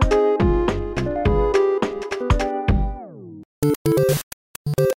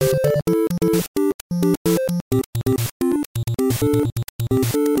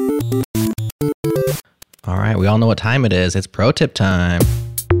 All right, we all know what time it is. It's pro tip time.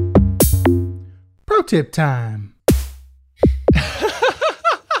 Pro tip time.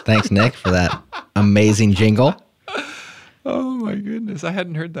 Thanks, Nick, for that amazing jingle. Oh my goodness, I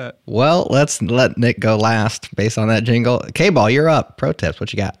hadn't heard that. Well, let's let Nick go last based on that jingle. K-Ball, you're up. Pro tips,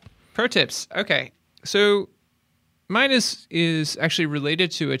 what you got? Pro tips. Okay. So mine is actually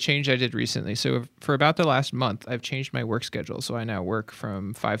related to a change I did recently. So for about the last month, I've changed my work schedule. So I now work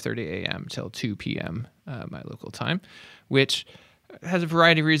from 5:30 a.m. till 2 p.m. My local time, which has a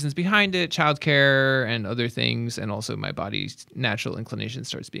variety of reasons behind it, childcare and other things, and also my body's natural inclination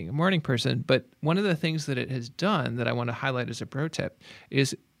starts being a morning person. But one of the things that it has done that I want to highlight as a pro tip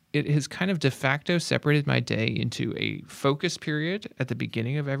is it has kind of de facto separated my day into a focus period at the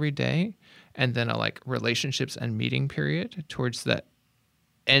beginning of every day, and then a like relationships and meeting period towards the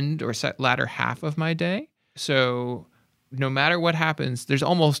end or latter half of my day. So no matter what happens, there's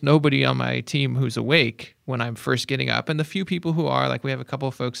almost nobody on my team who's awake when I'm first getting up. And the few people who are, like we have a couple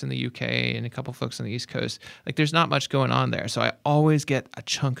of folks in the UK and a couple of folks on the East Coast, like there's not much going on there. So I always get a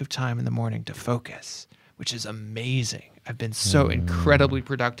chunk of time in the morning to focus, which is amazing. I've been so incredibly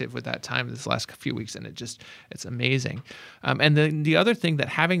productive with that time this last few weeks, and it's amazing. And the other thing that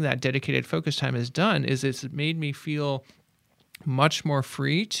having that dedicated focus time has done is it's made me feel much more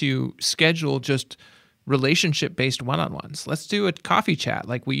free to schedule just relationship-based one-on-ones. Let's do a coffee chat.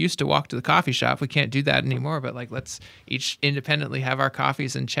 Like we used to walk to the coffee shop. We can't do that anymore, but like let's each independently have our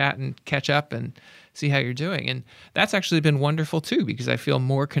coffees and chat and catch up and see how you're doing. And that's actually been wonderful too, because I feel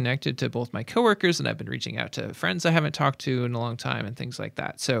more connected to both my coworkers, and I've been reaching out to friends I haven't talked to in a long time and things like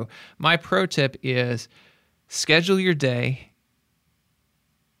that. So my pro tip is schedule your day.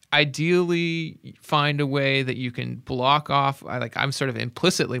 Ideally, find a way that you can block off. I'm sort of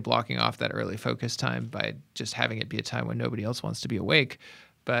implicitly blocking off that early focus time by just having it be a time when nobody else wants to be awake.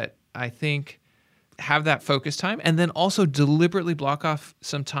 But I think have that focus time, and then also deliberately block off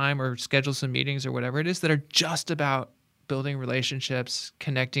some time or schedule some meetings or whatever it is that are just about building relationships,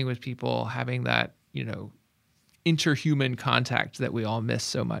 connecting with people, having that, interhuman contact that we all miss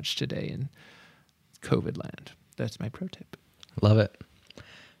so much today in COVID land. That's my pro tip. Love it.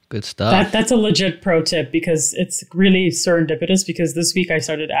 Good stuff. That's a legit pro tip, because it's really serendipitous, because this week I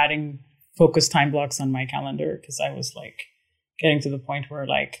started adding focus time blocks on my calendar, because I was like getting to the point where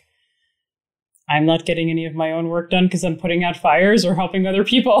like I'm not getting any of my own work done because I'm putting out fires or helping other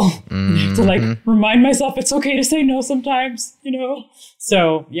people. Mm-hmm. I have to like remind myself it's okay to say no sometimes,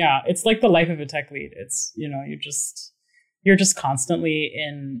 So yeah, it's like the life of a tech lead. It's, you're just constantly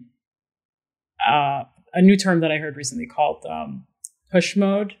in a new term that I heard recently called push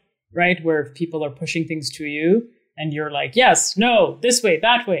mode, right? Where people are pushing things to you and you're like, yes, no, this way,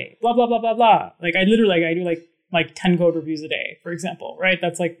 that way, blah, blah, blah, blah, blah. Like I do like 10 code reviews a day, for example, right?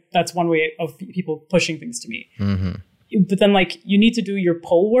 That's one way of people pushing things to me. Mm-hmm. But then like you need to do your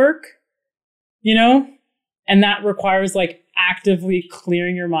pull work, and that requires like actively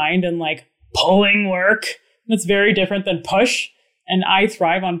clearing your mind and like pulling work. That's very different than push. And I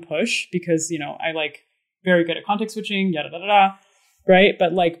thrive on push because, I like very good at context switching, yada, yada, yada. Right.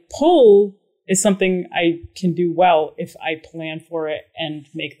 But like pull is something I can do well if I plan for it and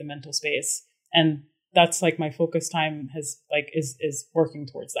make the mental space. And that's like my focus time is working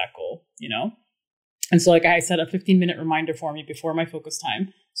towards that goal, And so like I set a 15-minute reminder for me before my focus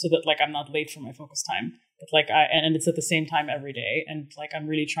time so that like I'm not late for my focus time. But like and it's at the same time every day. And like I'm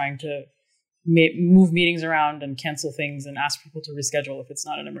really trying to move meetings around and cancel things and ask people to reschedule if it's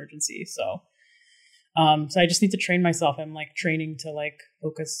not an emergency. So I just need to train myself. I'm like training to like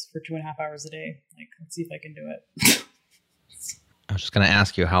focus for 2.5 hours a day. Like, let's see if I can do it. I was just going to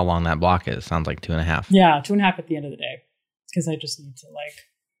ask you how long that block is. Sounds like 2.5. Yeah, 2.5 at the end of the day. Because I just need to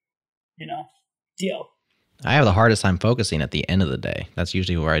deal. I have the hardest time focusing at the end of the day. That's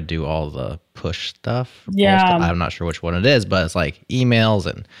usually where I do all the push stuff. Yeah. I'm not sure which one it is, but it's like emails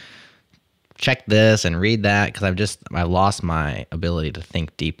and check this and read that because I lost my ability to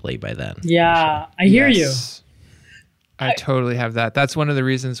think deeply by then. Yeah, I hear you. I totally have that. That's one of the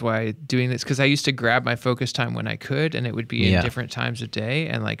reasons why doing this, because I used to grab my focus time when I could, and it would be in different times of day,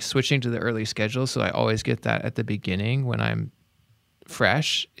 and like switching to the early schedule. So I always get that at the beginning when I'm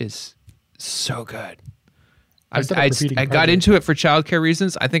fresh is so good. I got into it for childcare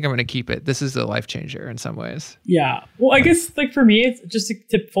reasons. I think I'm going to keep it. This is a life changer in some ways. Yeah. Well, I guess like for me, it's just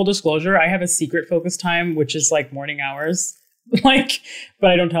to full disclosure, I have a secret focus time, which is like morning hours. But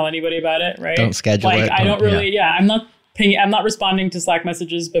I don't tell anybody about it. Right. Don't schedule it. I don't really. Yeah. I'm not responding to Slack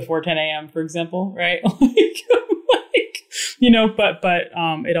messages before 10 a.m., for example. Right. But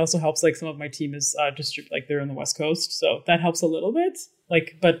it also helps. Like some of my team is they're in the West Coast, so that helps a little bit.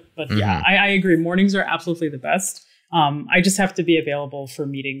 But yeah, I agree. Mornings are absolutely the best. I just have to be available for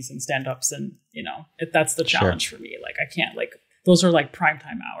meetings and stand-ups, and that's the challenge for me. Like I can't those are like prime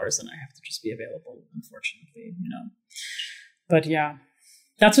time hours, and I have to just be available. Unfortunately, But yeah.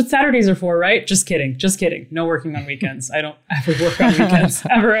 That's what Saturdays are for, right? Just kidding. No working on weekends. I don't ever work on weekends.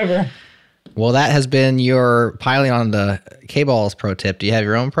 ever. Well, that has been your piling on the K-Balls pro tip. Do you have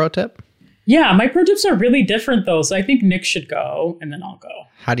your own pro tip? Yeah, my pro tips are really different, though. So I think Nick should go, and then I'll go.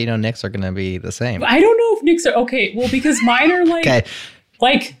 How do you know Nick's are going to be the same? I don't know if Nick's are... Okay, well, because mine are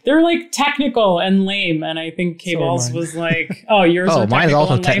they're like technical and lame, and I think K-Balls was like, oh, yours are technical mine's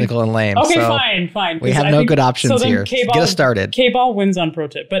also and technical and lame. Okay, so fine. We have no good options here. Get us started. K-Ball wins on pro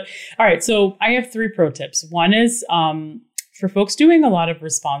tip. But all right, so I have 3 pro tips. One is for folks doing a lot of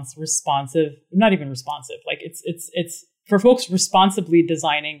responsive, not even responsive, like it's for folks responsibly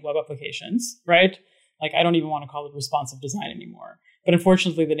designing web applications, right? Like I don't even want to call it responsive design anymore. But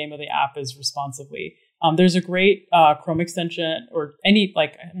unfortunately, the name of the app is responsively. There's a great Chrome extension or any,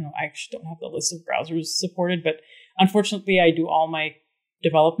 I actually don't have the list of browsers supported, but unfortunately, I do all my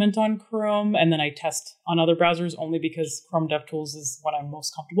development on Chrome and then I test on other browsers only because Chrome DevTools is what I'm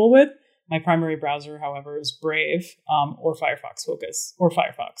most comfortable with. My primary browser, however, is Brave or Firefox Focus or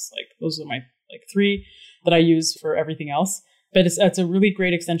Firefox. Those are my 3 that I use for everything else. But it's a really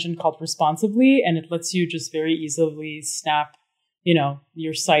great extension called Responsibly, and it lets you just very easily snap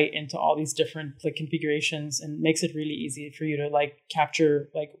your site into all these different configurations and makes it really easy for you to capture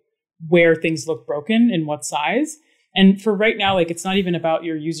where things look broken in what size. And for right now, it's not even about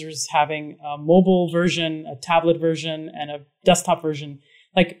your users having a mobile version, a tablet version, and a desktop version.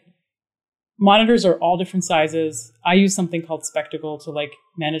 Monitors are all different sizes. I use something called Spectacle to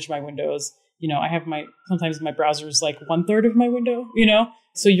manage my windows. I have sometimes my browser is 1/3 of my window,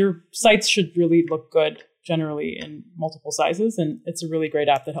 so your sites should really look good generally in multiple sizes. And it's a really great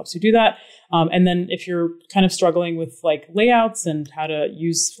app that helps you do that. And then if you're kind of struggling with layouts and how to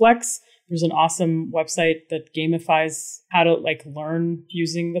use Flex, there's an awesome website that gamifies how to learn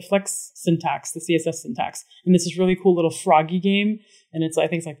using the Flex syntax, the CSS syntax. And this is really cool little froggy game. And I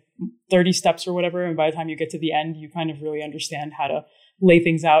think it's 30 steps or whatever. And by the time you get to the end, you kind of really understand how to lay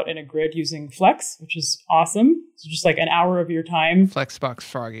things out in a grid using Flex, which is awesome. So just an hour of your time. Flexbox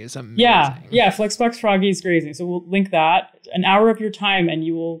Froggy is amazing. Yeah, Flexbox Froggy is crazy. So we'll link that. An hour of your time and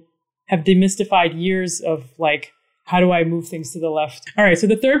you will have demystified years of how do I move things to the left? All right, so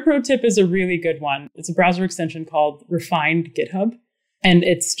the third pro tip is a really good one. It's a browser extension called Refined GitHub. And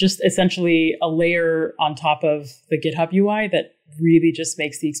it's just essentially a layer on top of the GitHub UI that really just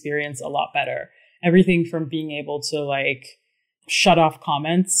makes the experience a lot better. Everything from being able to shut off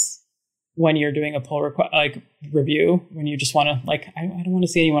comments when you're doing a pull request, review, when you just want to I don't want to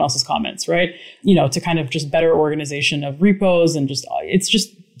see anyone else's comments, right? To kind of just better organization of repos and it's just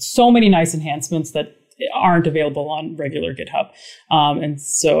so many nice enhancements that aren't available on regular GitHub. And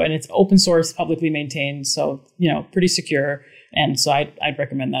it's open source, publicly maintained. So, pretty secure. And so I'd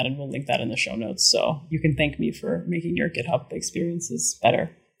recommend that, and we'll link that in the show notes. So you can thank me for making your GitHub experiences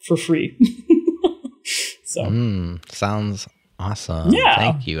better for free. So sounds awesome. Yeah.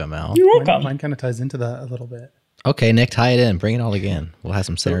 Thank you, ML. You're welcome. Mine kind of ties into that a little bit. Okay, Nick, tie it in. Bring it all again. We'll have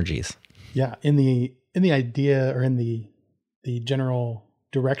some synergies. Yeah, in the idea or in the general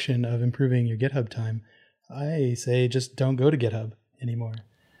direction of improving your GitHub time, I say just don't go to GitHub anymore.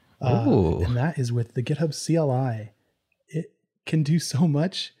 And that is with the GitHub CLI. It can do so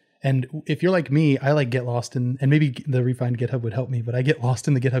much, And if you're like me, I like get lost in, and maybe the refined GitHub would help me, but I get lost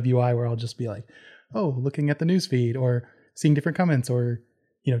in the GitHub UI where I'll just be like, oh, looking at the newsfeed or seeing different comments or,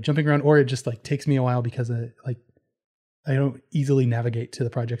 jumping around, or it just like takes me a while because I don't easily navigate to the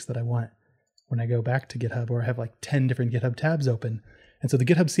projects that I want when I go back to GitHub, or I have like 10 different GitHub tabs open. And so the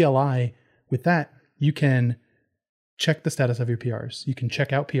GitHub CLI, with that, you can check the status of your PRs. You can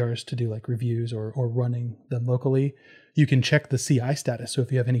check out PRs to do like reviews or running them locally. You can check the CI status. So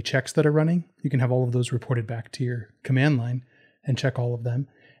if you have any checks that are running, you can have all of those reported back to your command line and check all of them.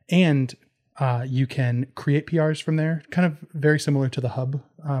 And you can create PRs from there, kind of very similar to the Hub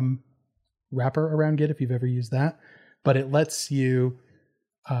wrapper around Git, if you've ever used that. But it lets you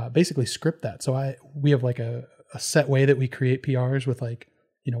basically script that. So we have like a set way that we create PRs with like,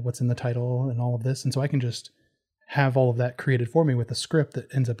 what's in the title and all of this. And so I can just have all of that created for me with a script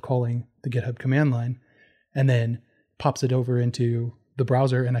that ends up calling the GitHub command line and then pops it over into the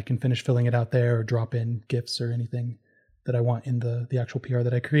browser, and I can finish filling it out there or drop in GIFs or anything that I want in the actual PR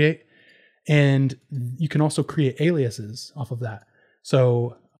that I create. And you can also create aliases off of that.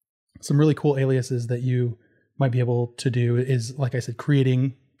 So some really cool aliases that you might be able to do is, like I said,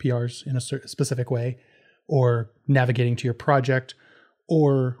 creating PRs in a specific way, or navigating to your project,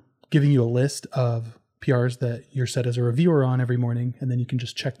 or giving you a list of PRs that you're set as a reviewer on every morning. And then you can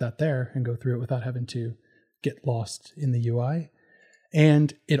just check that there and go through it without having to get lost in the UI.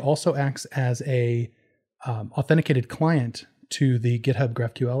 And it also acts as a authenticated client to the GitHub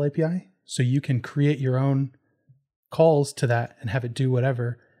GraphQL API. So you can create your own calls to that and have it do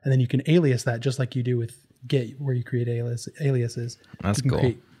whatever. And then you can alias that just like you do with Git, where you create aliases. That's you can cool.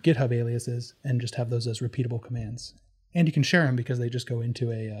 Create GitHub aliases and just have those as repeatable commands. And you can share them because they just go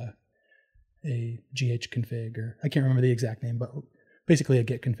into a gh config, or I can't remember the exact name, but basically a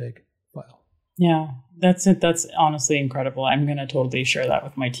git config file. Yeah, that's it. That's honestly incredible. I'm going to totally share that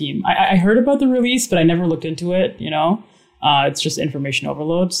with my team. I heard about the release, but I never looked into it, It's just information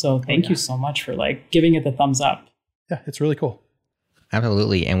overload. So thank you so much for giving it the thumbs up. Yeah, it's really cool.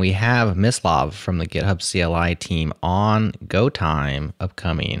 Absolutely. And we have Mislav from the GitHub CLI team on Go Time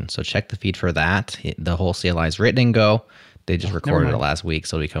upcoming. So check the feed for that. The whole CLI is written in Go. They just recorded it last week,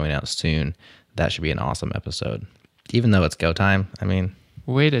 so it'll be coming out soon. That should be an awesome episode. Even though it's Go Time,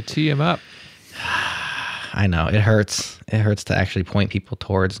 way to tee him up. I know, it hurts. It hurts to actually point people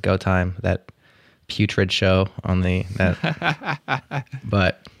towards Go Time, that putrid show on that.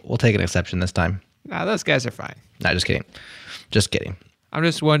 But we'll take an exception this time. Nah, those guys are fine. Nah, just kidding. Just kidding. I'm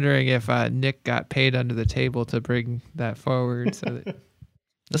just wondering if Nick got paid under the table to bring that forward. So that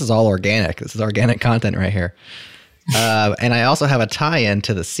This is all organic. This is organic content right here. And I also have a tie-in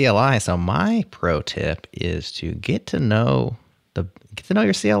to the CLI. So my pro tip is to get to know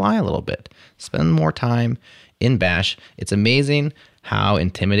your CLI a little bit. Spend more time in Bash. It's amazing how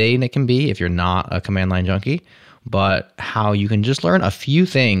intimidating it can be if you're not a command line junkie, but how you can just learn a few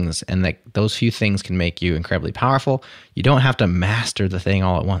things, and that those few things can make you incredibly powerful. You don't have to master the thing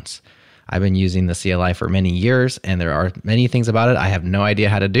all at once. I've been using the CLI for many years, and there are many things about it I have no idea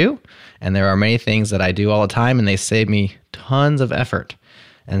how to do. And there are many things that I do all the time, and they save me tons of effort.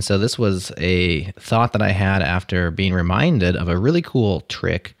 And so this was a thought that I had after being reminded of a really cool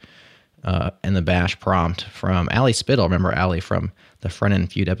trick in the Bash prompt from Ali Spittle. Remember Ali from the Front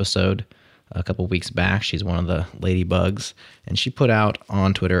End Feud episode a couple weeks back? She's one of the ladybugs, and she put out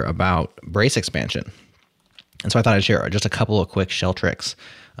on Twitter about brace expansion. And so I thought I'd share just a couple of quick shell tricks.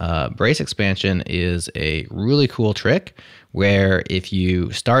 Brace expansion is a really cool trick where if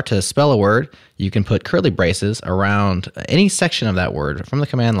you start to spell a word, you can put curly braces around any section of that word from the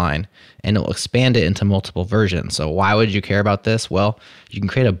command line, and it'll expand it into multiple versions. So why would you care about this? Well, you can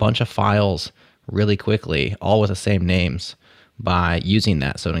create a bunch of files really quickly, all with the same names, by using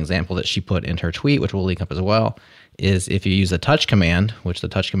that. So an example that she put in her tweet, which we'll link up as well, is if you use the touch command, which the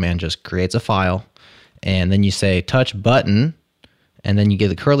touch command just creates a file, and then you say touch button, and then you give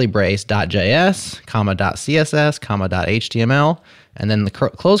the curly brace .js, .css, .html, and then the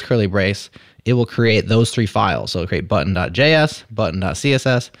close curly brace, it will create those three files. So it'll create button.js,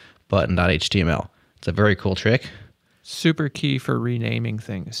 button.css, button.html. It's a very cool trick. Super key for renaming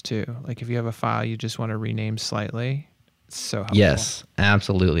things too. Like if you have a file you just want to rename slightly, it's so helpful. Yes,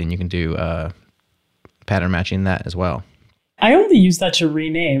 absolutely. And you can do pattern matching that as well. I only use that to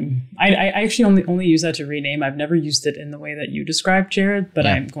rename. I actually only use that to rename. I've never used it in the way that you described, Jared, but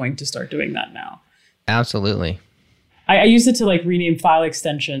I'm going to start doing that now. Absolutely. I use it to rename file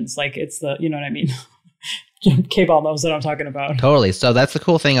extensions. It's the, you know what I mean? K-Ball knows what I'm talking about. Totally. So that's the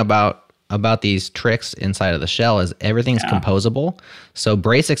cool thing about about these tricks inside of the shell is everything's composable. So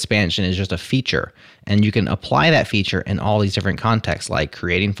brace expansion is just a feature, and you can apply that feature in all these different contexts, like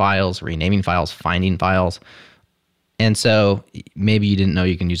creating files, renaming files, finding files. And so maybe you didn't know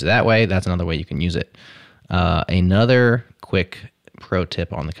you can use it that way. That's another way you can use it. Another quick pro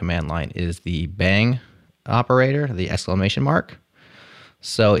tip on the command line is the bang operator, the exclamation mark.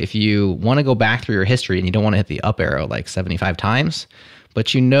 So if you want to go back through your history and you don't want to hit the up arrow like 75 times,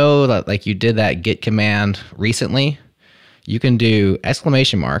 but you know that like you did that git command recently, you can do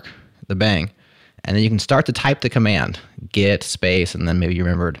exclamation mark, the bang, and then you can start to type the command, git space, and then maybe you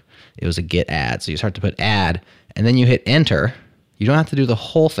remembered it was a git add. So you start to put add, and then you hit enter. You don't have to do the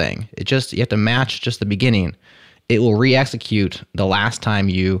whole thing. You have to match just the beginning. It will re-execute the last time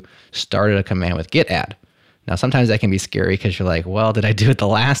you started a command with git add. Now, sometimes that can be scary because you're like, well, did I do it the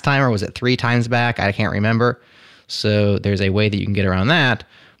last time or was it 3 times back? I can't remember. So there's a way that you can get around that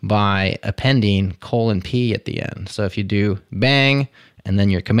by appending :p at the end. So if you do bang and then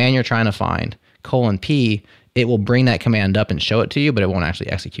your command you're trying to find, :p, it will bring that command up and show it to you, but it won't actually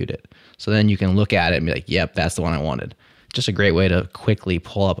execute it. So then you can look at it and be like, yep, that's the one I wanted. Just a great way to quickly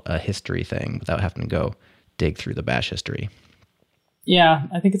pull up a history thing without having to go dig through the bash history. Yeah,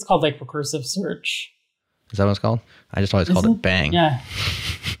 I think it's called like recursive search. Is that what it's called? I just always called it bang. Yeah.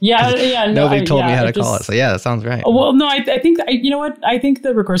 Yeah. Nobody told me how to call it. So yeah, that sounds right. Well, no, I think, you know what? I think the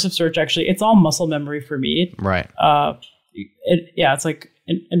recursive search actually, it's all muscle memory for me. Right. It's like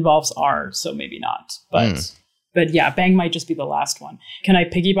it involves R, so maybe not. But yeah, bang might just be the last one. Can I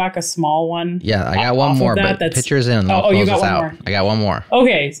piggyback a small one? Yeah, I got one more, but pictures in. You got one more. I got one more.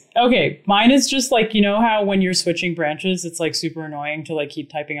 Okay. Mine is just like, you know how when you're switching branches, it's like super annoying to like keep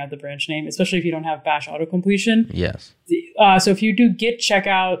typing out the branch name, especially if you don't have bash autocompletion. Yes. So if you do git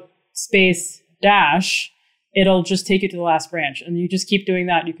checkout space dash, it'll just take you to the last branch, and you just keep doing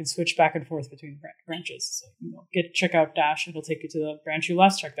that. You can switch back and forth between branches. So git checkout dash, it'll take you to the branch you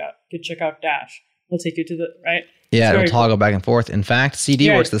last checked out. Git checkout dash. It'll take you to the right. Yeah, it'll toggle back and forth. In fact, CD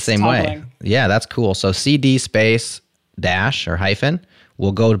works the same way. Yeah, that's cool. So CD space dash or hyphen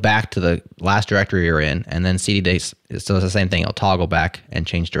will go back to the last directory you're in, and then CD dash. So it's the same thing. It'll toggle back and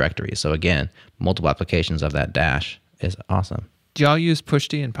change directories. So again, multiple applications of that dash is awesome. Do y'all use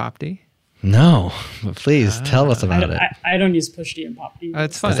pushd and popd? No, but please tell us about it. I don't use pushd and popd.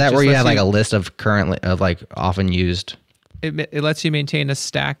 It's fun. Is that where you have like a list of often used? It lets you maintain a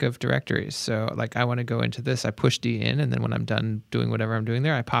stack of directories. So like I want to go into this, I push D in, and then when I'm done doing whatever I'm doing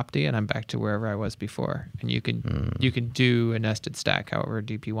there, I pop D and I'm back to wherever I was before. And you can do a nested stack however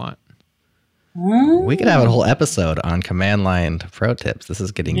deep you want. We could have a whole episode on command line pro tips. This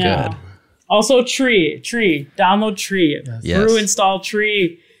is getting good. Also tree, download tree, brew install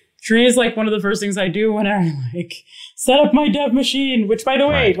tree. Tree is like one of the first things I do when I like set up my dev machine, which by the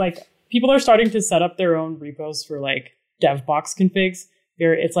way, like people are starting to set up their own repos for like dev box configs.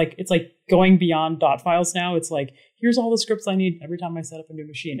 It's like going beyond dot files now. It's like, here's all the scripts I need every time I set up a new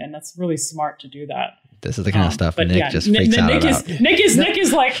machine. And that's really smart to do that. This is the kind of stuff Nick just freaks out about. Nick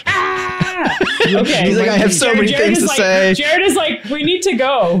is like, ah! Okay. He's like, I have so many things to say. Jared is like, we need to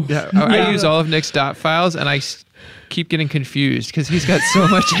go. Yeah, I use all of Nick's dot files, and I keep getting confused because he's got so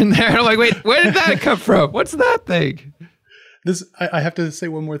much in there. I'm like, wait, where did that come from? What's that thing? I have to say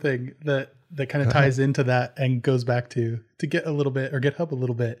one more thing that kind of ties into that and goes back to Git a little bit, or GitHub a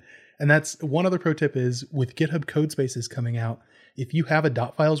little bit. And that's one other pro tip is with GitHub code spaces coming out, if you have a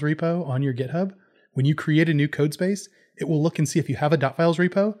 .files repo on your GitHub, when you create a new code space, it will look and see if you have a .files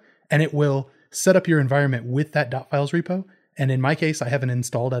repo, and it will set up your environment with that .files repo. And in my case, I have an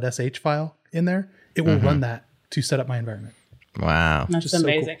install.sh file in there. It will run that to set up my environment. Wow. That's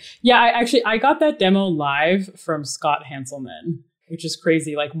amazing. So cool. Yeah, I got that demo live from Scott Hanselman, which is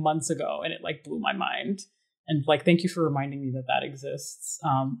crazy, like months ago, and it like blew my mind. And like, thank you for reminding me that exists.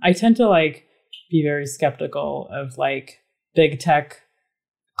 I tend to like be very skeptical of like big tech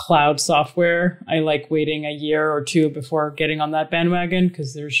cloud software. I like waiting a year or two before getting on that bandwagon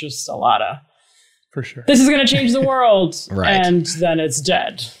because there's just a lot of, for sure, this is going to change the world, and then it's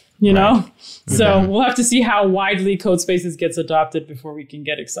dead. You know? So we'll have to see how widely Codespaces gets adopted before we can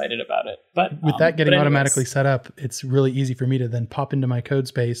get excited about it. But with that getting automatically set up, it's really easy for me to then pop into my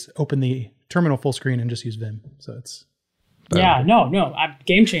Codespace, open the terminal full screen, and just use Vim. So it's I'm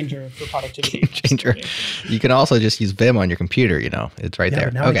game changer for productivity. Game changer. You can also just use Vim on your computer, you know. It's right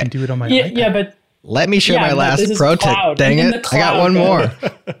there. Now I can do it on my iPad. Yeah, but let me share my last pro tip. Dang it. I got one more.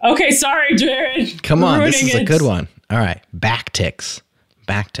 Okay, sorry, Jared. Come on, this is a good one. All right. Backticks.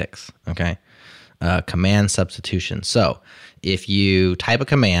 Okay. Command substitution. So if you type a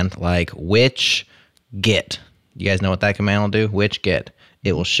command like which git, you guys know what that command will do? Which git.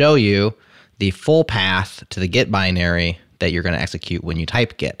 it will show you the full path to the Git binary that you're going to execute when you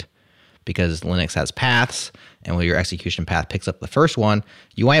type Git. Because Linux has paths, and when your execution path picks up the first one,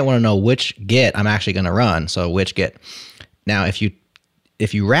 you might want to know which Git I'm actually going to run. So which Git. Now, if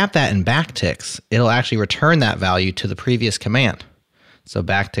you wrap that in backticks, it'll actually return that value to the previous command. So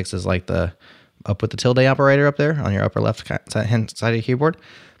backticks is like the up with the tilde operator up there on your upper left hand side of your keyboard.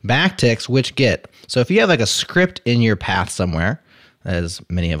 Backticks which Git. So if you have like a script in your path somewhere, as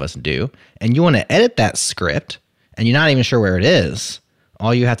many of us do, and you want to edit that script, and you're not even sure where it is,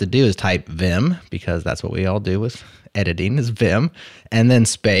 all you have to do is type vim, because that's what we all do with editing is vim, and then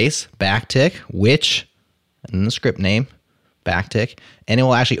space, backtick, which, and the script name, backtick, and it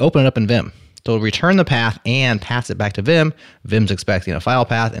will actually open it up in vim. So it'll return the path and pass it back to vim. Vim's expecting a file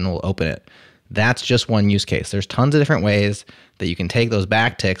path, and it will open it. That's just one use case. There's tons of different ways that you can take those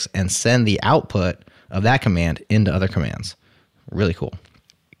backticks and send the output of that command into other commands. Really cool.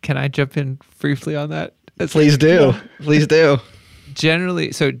 Can I jump in briefly on that? Please do. Please do.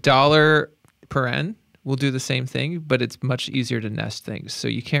 Generally, so $paren will do the same thing, but it's much easier to nest things. So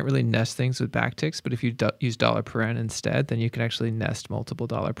you can't really nest things with backticks, but if you use $paren instead, then you can actually nest multiple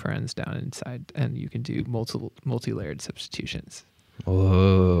 $parens down inside, and you can do multi-layered substitutions.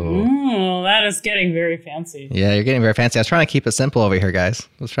 Whoa. Ooh, that is getting very fancy. Yeah, you're getting very fancy. I was trying to keep it simple over here, guys.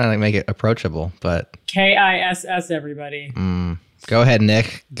 I was trying to make it approachable, but... KISS, everybody. Go ahead,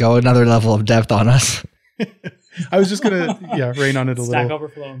 Nick. Go another level of depth on us. I was just going to rain on it a Stack little.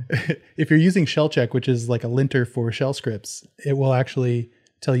 Overflow. If you're using shell check, which is like a linter for shell scripts, it will actually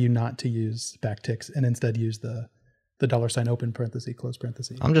tell you not to use backticks and instead use the $ open parenthesis, close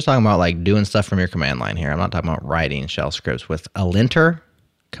parenthesis. I'm just talking about like doing stuff from your command line here. I'm not talking about writing shell scripts with a linter.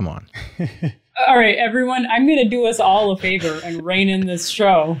 Come on. All right, everyone, I'm going to do us all a favor and rein in this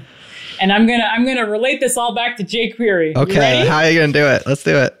show. And I'm gonna relate this all back to jQuery. Okay, how are you going to do it? Let's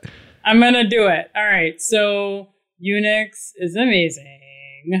do it. I'm going to do it. All right. So Unix is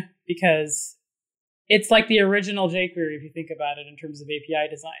amazing because it's like the original jQuery, if you think about it in terms of API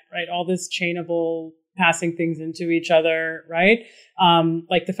design, right? All this chainable passing things into each other, right?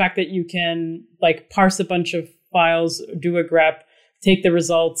 Like the fact that you can like parse a bunch of files, do a grep, take the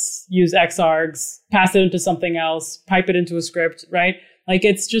results, use xargs, pass it into something else, pipe it into a script, right? Like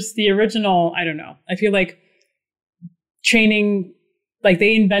it's just the original, I don't know. I feel like chaining, like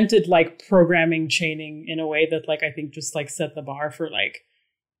they invented like programming chaining in a way that like I think just like set the bar for like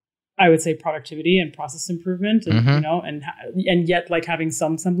I would say productivity and process improvement, and you know, and yet like having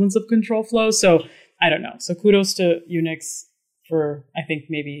some semblance of control flow. So I don't know. So kudos to Unix for I think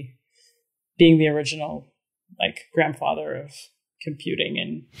maybe being the original like grandfather of computing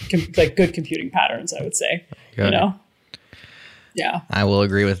and like good computing patterns. I would say, you know. Yeah, I will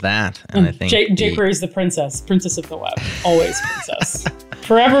agree with that. And I think jQuery is the princess of the web. Always princess.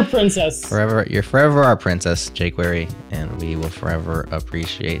 Forever princess. You're forever our princess, jQuery, and we will forever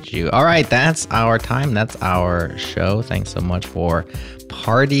appreciate you. All right, that's our time. That's our show. Thanks so much for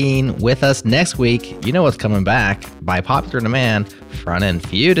partying with us. Next week, you know what's coming back. By popular demand, Front End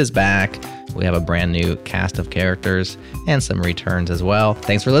Feud is back. We have a brand new cast of characters and some returns as well.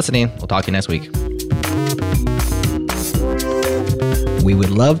 Thanks for listening. We'll talk to you next week. We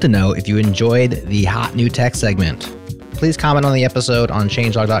would love to know if you enjoyed the Hot New Tech segment. Please comment on the episode on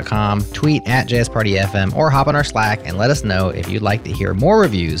changelog.com, tweet at JSPartyFM, or hop on our Slack and let us know if you'd like to hear more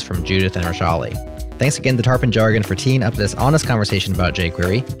reviews from Judith and Rashali. Thanks again to Tarpon Jargon for teeing up this honest conversation about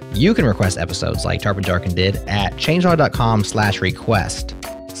jQuery. You can request episodes like Tarpon Jargon did at changelog.com/request.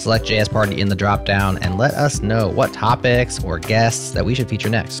 Select JS Party in the dropdown and let us know what topics or guests that we should feature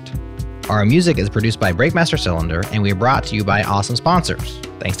next. Our music is produced by Breakmaster Cylinder, and we are brought to you by awesome sponsors.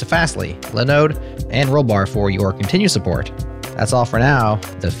 Thanks to Fastly, Linode, and Rollbar for your continued support. That's all for now.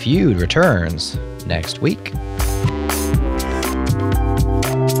 The Feud returns next week.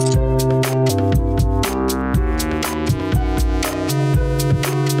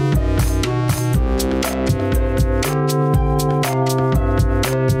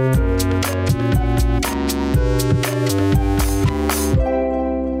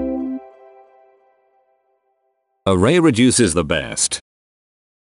 Array reduces the best.